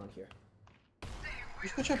 I'm gonna go around here.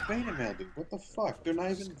 You're such a beta male, dude. What the fuck? They're not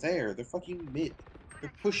even there. They're fucking mid.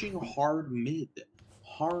 They're pushing hard mid.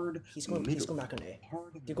 Hard He's going middle. back on A.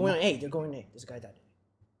 Hard They're going on A, they're going A. This guy died.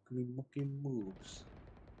 fucking moves.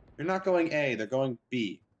 They're not going A, they're going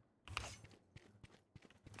B.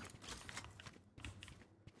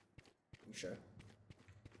 You sure?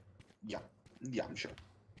 Yeah. Yeah, I'm sure.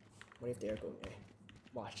 What if they're going A?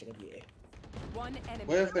 Watch, they're gonna be A. One enemy.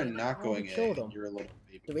 What if they're remaining. not going killed A? them. You're a little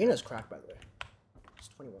baby. The Reyna's cracked, by the way. It's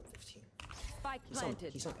 21-15. Spike He's on planted.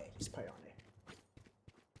 A. He's probably on A.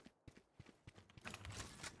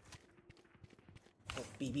 Oh,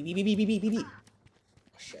 B.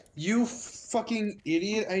 Oh, shit. You fucking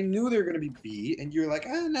idiot. I knew they were gonna be B, and you're like,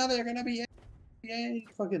 ah, now they're gonna be A. Yay,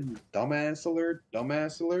 fucking dumbass alert,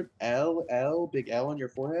 dumbass alert. L, big L on your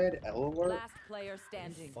forehead, L alert. Last player Are you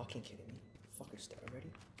standing. fucking kidding me? Fuckers dead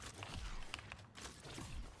already?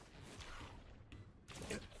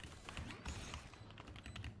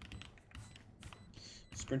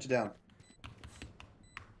 Sprint it down.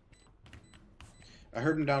 I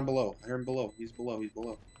heard him down below. I heard him below. He's below. He's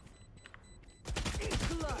below.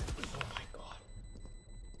 Oh my god.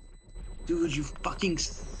 Dude, you fucking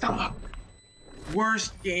suck.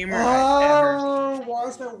 Worst gamer I've ever seen. Oh, why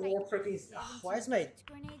is my wall freaking... Why is my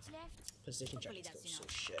Grenades left? position check Hopefully still that's so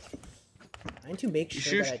enough. shit? I need to make You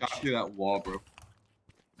sure should that I shot through that wall, bro.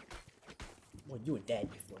 Well, you were dead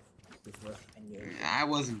before I knew. I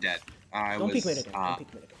wasn't dead. Don't peek mid again. Don't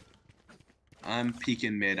peek mid again. I'm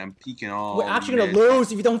peeking mid. I'm peeking all. We're actually gonna mid.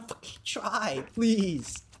 lose if you don't fucking try,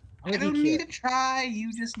 please. I'm I gonna don't peek need here. to try.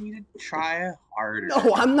 You just need to try harder.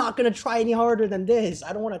 No, I'm not gonna try any harder than this.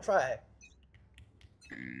 I don't want to try.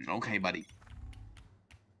 Okay, buddy.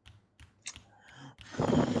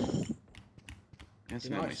 That's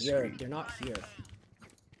They're not my here. screen. They're not here.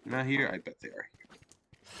 Not here. I bet they are.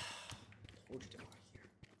 Told you they're not here.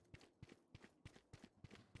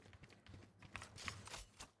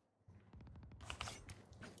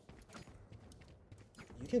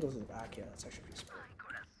 You can go to the back. Yeah, that's actually pretty smart.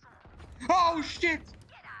 Oh shit!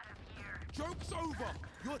 Joke's over.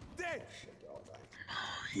 You're dead. Shit, all the time.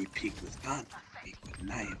 He peeked with gun, peeked with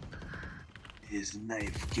knife. His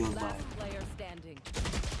knife killed my. Last player standing.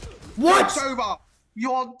 What? It's over!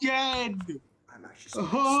 You're dead! I'm actually so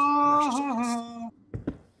pissed. I'm actually so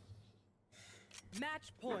pissed.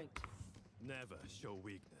 Match point. Never show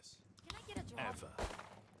weakness. Can I get a drop? Ever.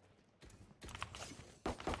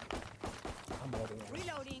 I'm holding it.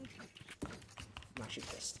 Reloading. I'm actually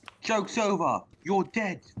pissed. Joke's over! You're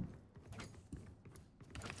dead!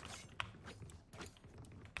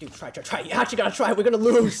 Dude, try. You actually gotta try. We're gonna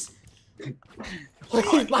lose.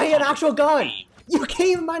 Please buy an actual gun. You can't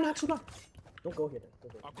even buy an actual gun. Don't go here.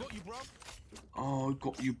 Then. Don't go I got you, bro. Oh,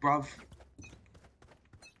 got you, bruv.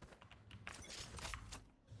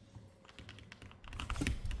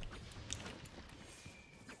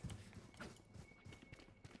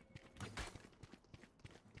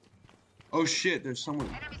 Oh shit, there's someone.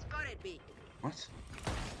 Enemy spotted B. What?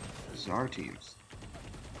 This is our teams.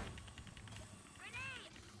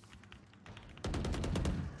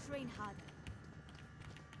 Train harder.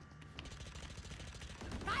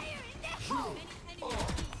 Fire in the hole!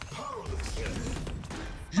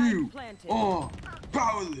 You Planted. are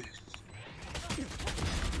powerless!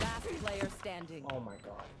 Last player standing. Oh my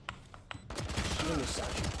god. Give me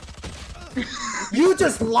such. You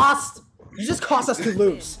just lost. You just caused us to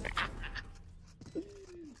lose.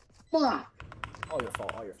 Fuck. All your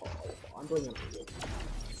fault. I'm blaming you.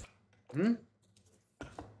 Hmm?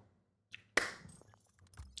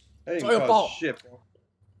 I didn't all your cause fault. shit, bro.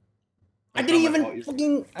 I didn't It's not my fault, even you-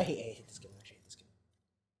 fucking. I hate this game.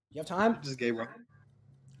 You have time? Just gay, bro.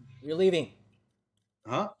 You're leaving.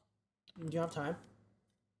 Huh? Do you have time?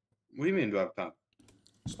 What do you mean, do I have time?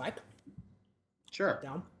 Spike? Sure.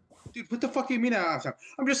 Down. Dude, what the fuck do you mean I have time?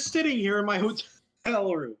 I'm just sitting here in my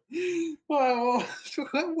hotel room. Well,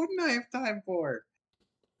 what wouldn't I have time for?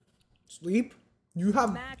 Sleep? You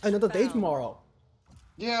have Match another day found. tomorrow.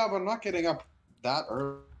 Yeah, but I'm not getting up that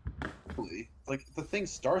early. Like, the thing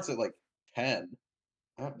starts at like 10.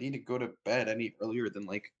 I don't need to go to bed any earlier than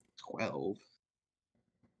like 12.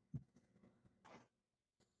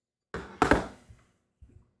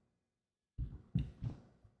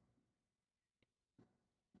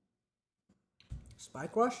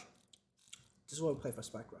 Spike Rush? This is what we play for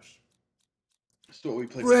Spike Rush. That's what we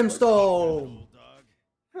play. Brimstone!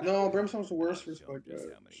 Dog. No, Brimstone's the worst for Show Spike just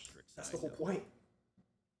Rush. how many tricks That's I the whole know. point.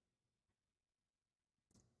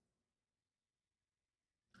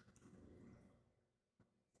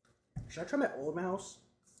 Should I try my old mouse?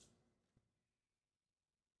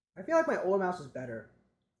 I feel like my old mouse is better.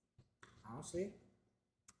 Honestly,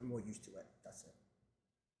 I'm more used to it. That's it.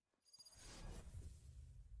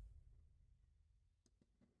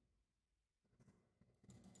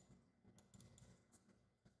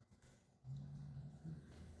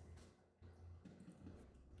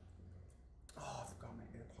 Oh, I forgot my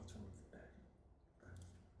AirPods on the bed.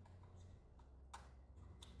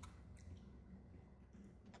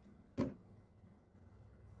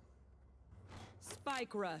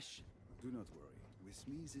 Spike rush. Do not worry. With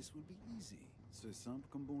me, this will be easy. C'est simple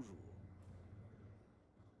comme bonjour.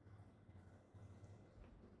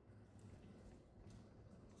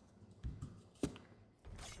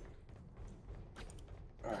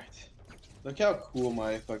 Alright. Look how cool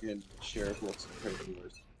my fucking sheriff looks compared to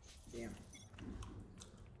yours. Damn. He's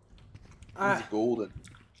Alright, golden.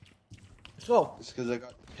 let's go. Just because I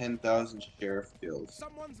got 10,000 sheriff kills.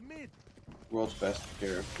 Someone's mid. World's best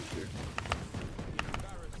sheriff this year.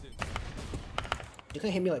 Embarrassing. You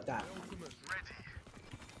can't hit me like that.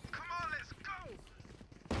 Come on, let's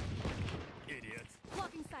go. Idiot.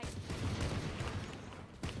 Blocking sight.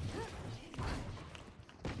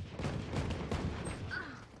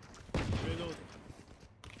 Reloading.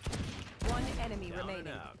 One enemy Down and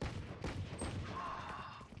remaining. out.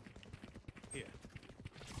 Here.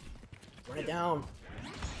 Run it down.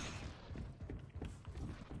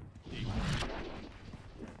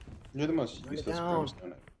 You're the most Run it useless down.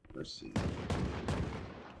 Brimstone I've ever seen.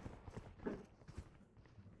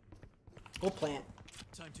 Go plant.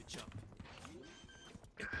 Time to jump.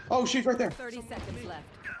 Oh, she's right there. 30 seconds left.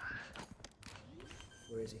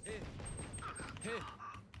 Where is he? Hey.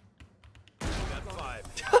 Got 5.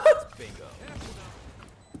 Bingo. Careful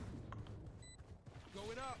now.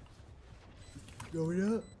 Going up.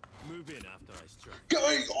 Going up. Move in after I strike.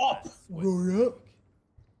 Going up! Going up.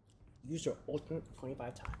 Use your ultimate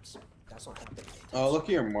 25 times. That's not happening. Oh, look at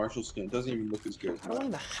your Marshall skin. It doesn't even look as good as I don't mine.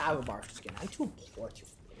 even have a Marshall skin. I'm too poor to.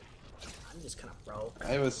 I'm just kind of broke. I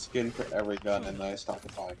have a skin for every gun, and I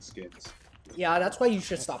stopped buying skins. Yeah, that's why you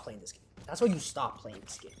should stop playing this game. That's why you stop playing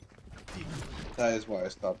this game. That is why I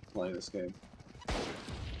stopped playing this game.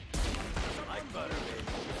 Like butter,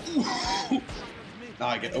 baby.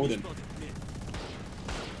 I get Odin. One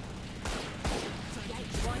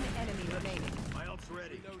enemy remaining. My ult's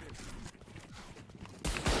ready.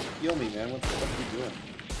 Heal me, man. What the fuck are you doing?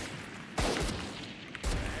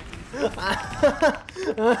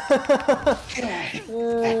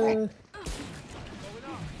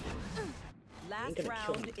 Last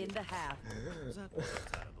round in the half. Was that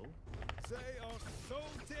terrible? They are so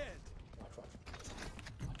dead.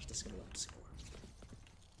 Watch this gonna let score.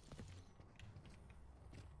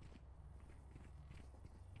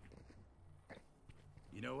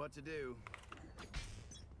 You know what to do.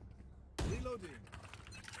 Reloading.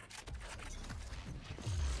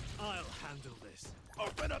 I'll handle this.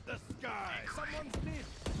 Open up the sky. Someone's mid.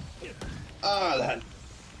 Ah, that.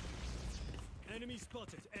 Enemy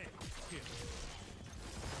spotted. A. Here.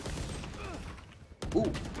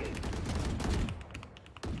 Ooh.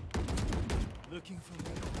 Looking for me.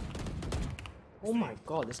 Oh my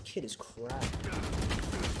god, this kid is cracked.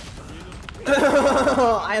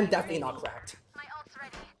 I am definitely not cracked. My ult's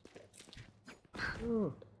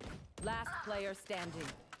ready. Last player standing.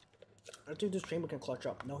 I think this chamber can clutch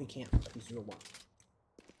up. No, he can't. He's 0-1.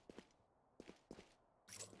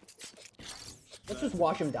 Let's just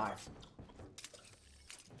watch him die.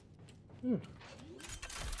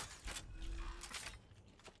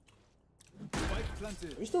 Spike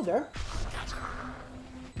planted. Are you still there?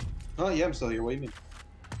 Oh yeah, I'm still here. What do you mean?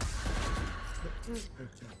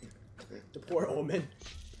 The poor Omen.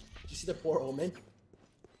 Did you see the poor Omen?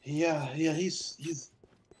 Yeah, he's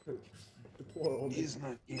The poor Omen. he's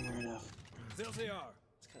not gamer enough. There they are.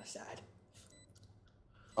 It's kind of sad.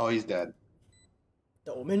 Oh, he's dead.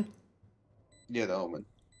 The Omen? Yeah, the Omen.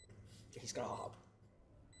 He's got a hop.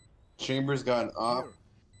 Chambers got an op.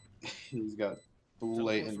 Here. He's got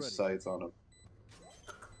blatant ready. sights on him.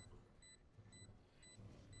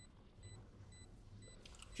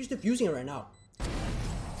 She's defusing it right now.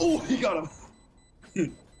 Oh, he got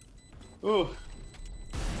him. Oh,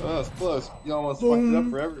 that's close. You almost fucked it up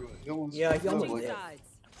for everyone. You almost Yeah, fucked he it up almost like, did. Sides.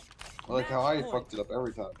 like how I fucked it up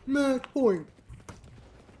every time. Match point.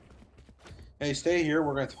 Hey, stay here.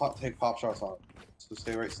 We're gonna take pop shots on him. So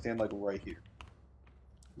stand like right here.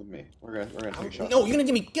 With me. We're gonna take shots. No, you're gonna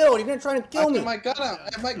get me killed. You're gonna try to kill I me. have my gun out. I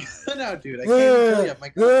have my gun out, dude. I can't even kill you. I have my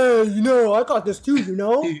gun. You know, I got this too, you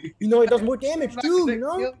know? You know, it does more damage I'm not too, gonna you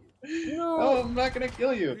know? kill- You know? No, I'm not gonna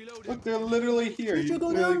kill you. Look, they're literally here. You should go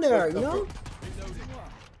literally down there, fucked you up. know?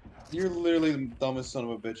 You're literally the dumbest son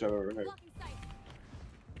of a bitch I've ever heard. Blocking sight.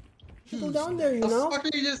 You should go down there, you The know? fuck are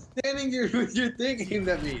you just standing here with your thing aimed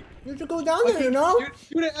at me? You should go down there, you know?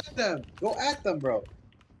 Shoot it at them. Go at them, bro.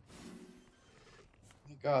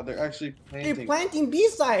 My God, they're actually They're planting. planting B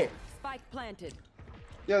side. Spike planted.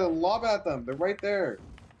 Yeah, lob at them. They're right there.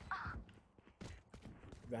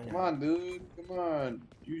 Right Come now. on, dude. Come on.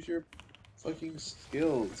 Use your fucking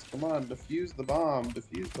skills. Come on, defuse the bomb.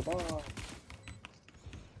 Defuse the bomb.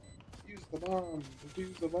 Defuse the bomb.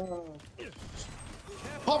 Defuse the bomb.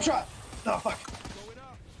 Pop shot! Oh, fuck.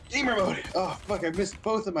 Gamer mode! Oh, fuck, I missed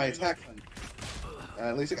both of my attacks.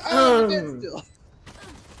 At least I'm dead still.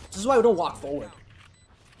 This is why we don't walk forward.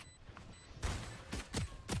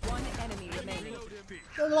 One enemy remaining.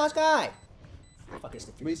 Kill the last guy. Fuck, it's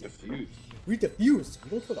We defused. defuse. We defused. We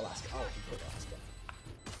don't kill the last guy. Oh, we killed the last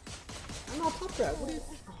guy. I'm not top trap. What are you?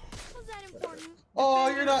 Was that important? Oh,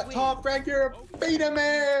 you're not top rank, you're a beta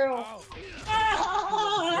male!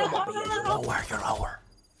 You're lower. You're lower.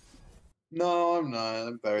 No, I'm not.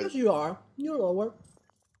 I'm better. Yes, you are. You're lower.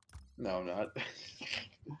 No, I'm not.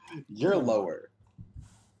 You're lower.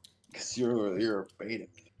 Because you're a beta.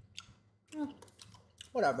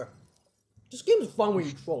 Whatever. This game is fun when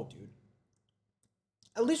you troll, dude.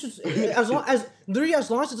 At least it's, as long as literally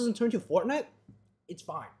as long as it doesn't turn to Fortnite, it's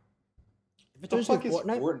fine. If it The turns fuck to is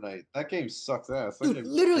Fortnite, Fortnite? That game sucks ass. That dude, game's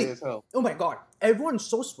literally. gay as hell. Oh my god, everyone's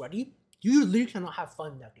so sweaty. You literally cannot have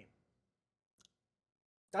fun in that game.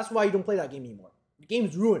 That's why you don't play that game anymore. The game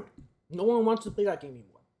is ruined. No one wants to play that game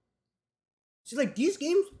anymore. See, like these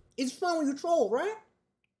games, it's fun when you troll, right?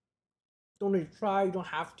 Don't need to try. You don't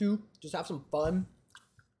have to. Just have some fun.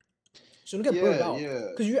 So you don't get burned out. Yeah.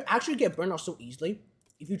 Because you actually get burned out so easily.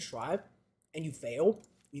 If you try and you fail,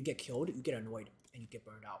 you get killed, you get annoyed, and you get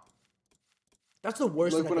burned out. That's the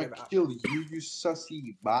worst Like thing when that I could ever kill you, you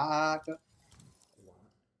sussy baka.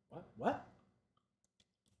 What? What?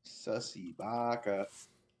 Sussy baka.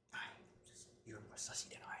 You're more sussy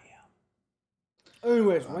than I am.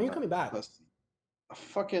 Anyways, when are you I'm coming not back? pussy.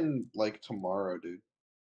 Fucking like tomorrow, dude.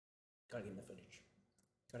 Gotta give him the footage.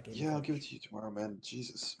 Gotta give him Yeah, the I'll give it footage. to you tomorrow, man.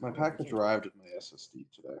 Jesus. My package arrived with my SSD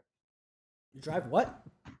today. You drive what?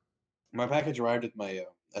 My package arrived with my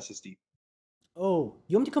SSD. Oh,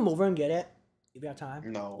 you want me to come over and get it? If you have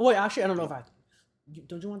time. No. Oh, wait, actually, I don't know if I.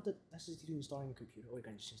 Don't you want the SSD to install on your computer, or you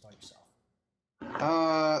can just install it yourself?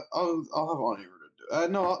 I'll have Oliver to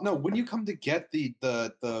do. No. When you come to get the Yeah,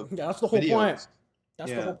 that's the whole videos, point.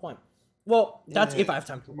 That's the whole point. Well, that's if I have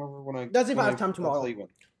time. That's if I have time tomorrow.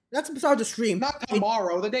 That's beside the stream. Not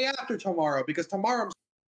tomorrow. The day after tomorrow, because tomorrow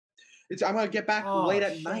I'm gonna get back late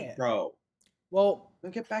at night, bro. Well,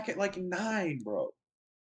 I'll get back at like 9, bro.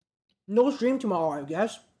 No stream tomorrow, I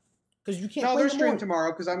guess, because you can't. No, play there's stream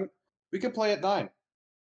tomorrow because we can play at 9.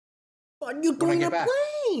 But you're going on a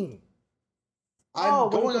plane. I'm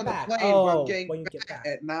going on the plane, but I'm getting back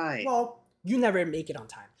at 9. Well, you never make it on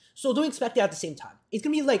time, so don't expect it at the same time. It's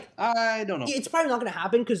gonna be like I don't know. It's probably not gonna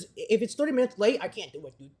happen because if it's 30 minutes late, I can't do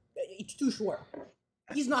it, dude. It's too short.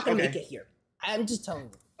 He's not gonna make it here. I'm just telling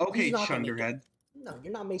you. Okay, Chunderhead. No,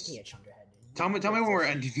 you're not making it, Chunderhead. Tell me when we're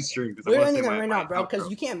ending the stream. We're ending it right now, bro, because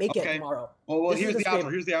you can't make it tomorrow. Well, here's the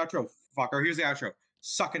outro. Here's the outro, fucker. Here's the outro.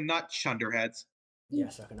 Suck a nut, Chunderheads. Yeah,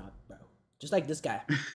 suck a nut, bro. Just like this guy.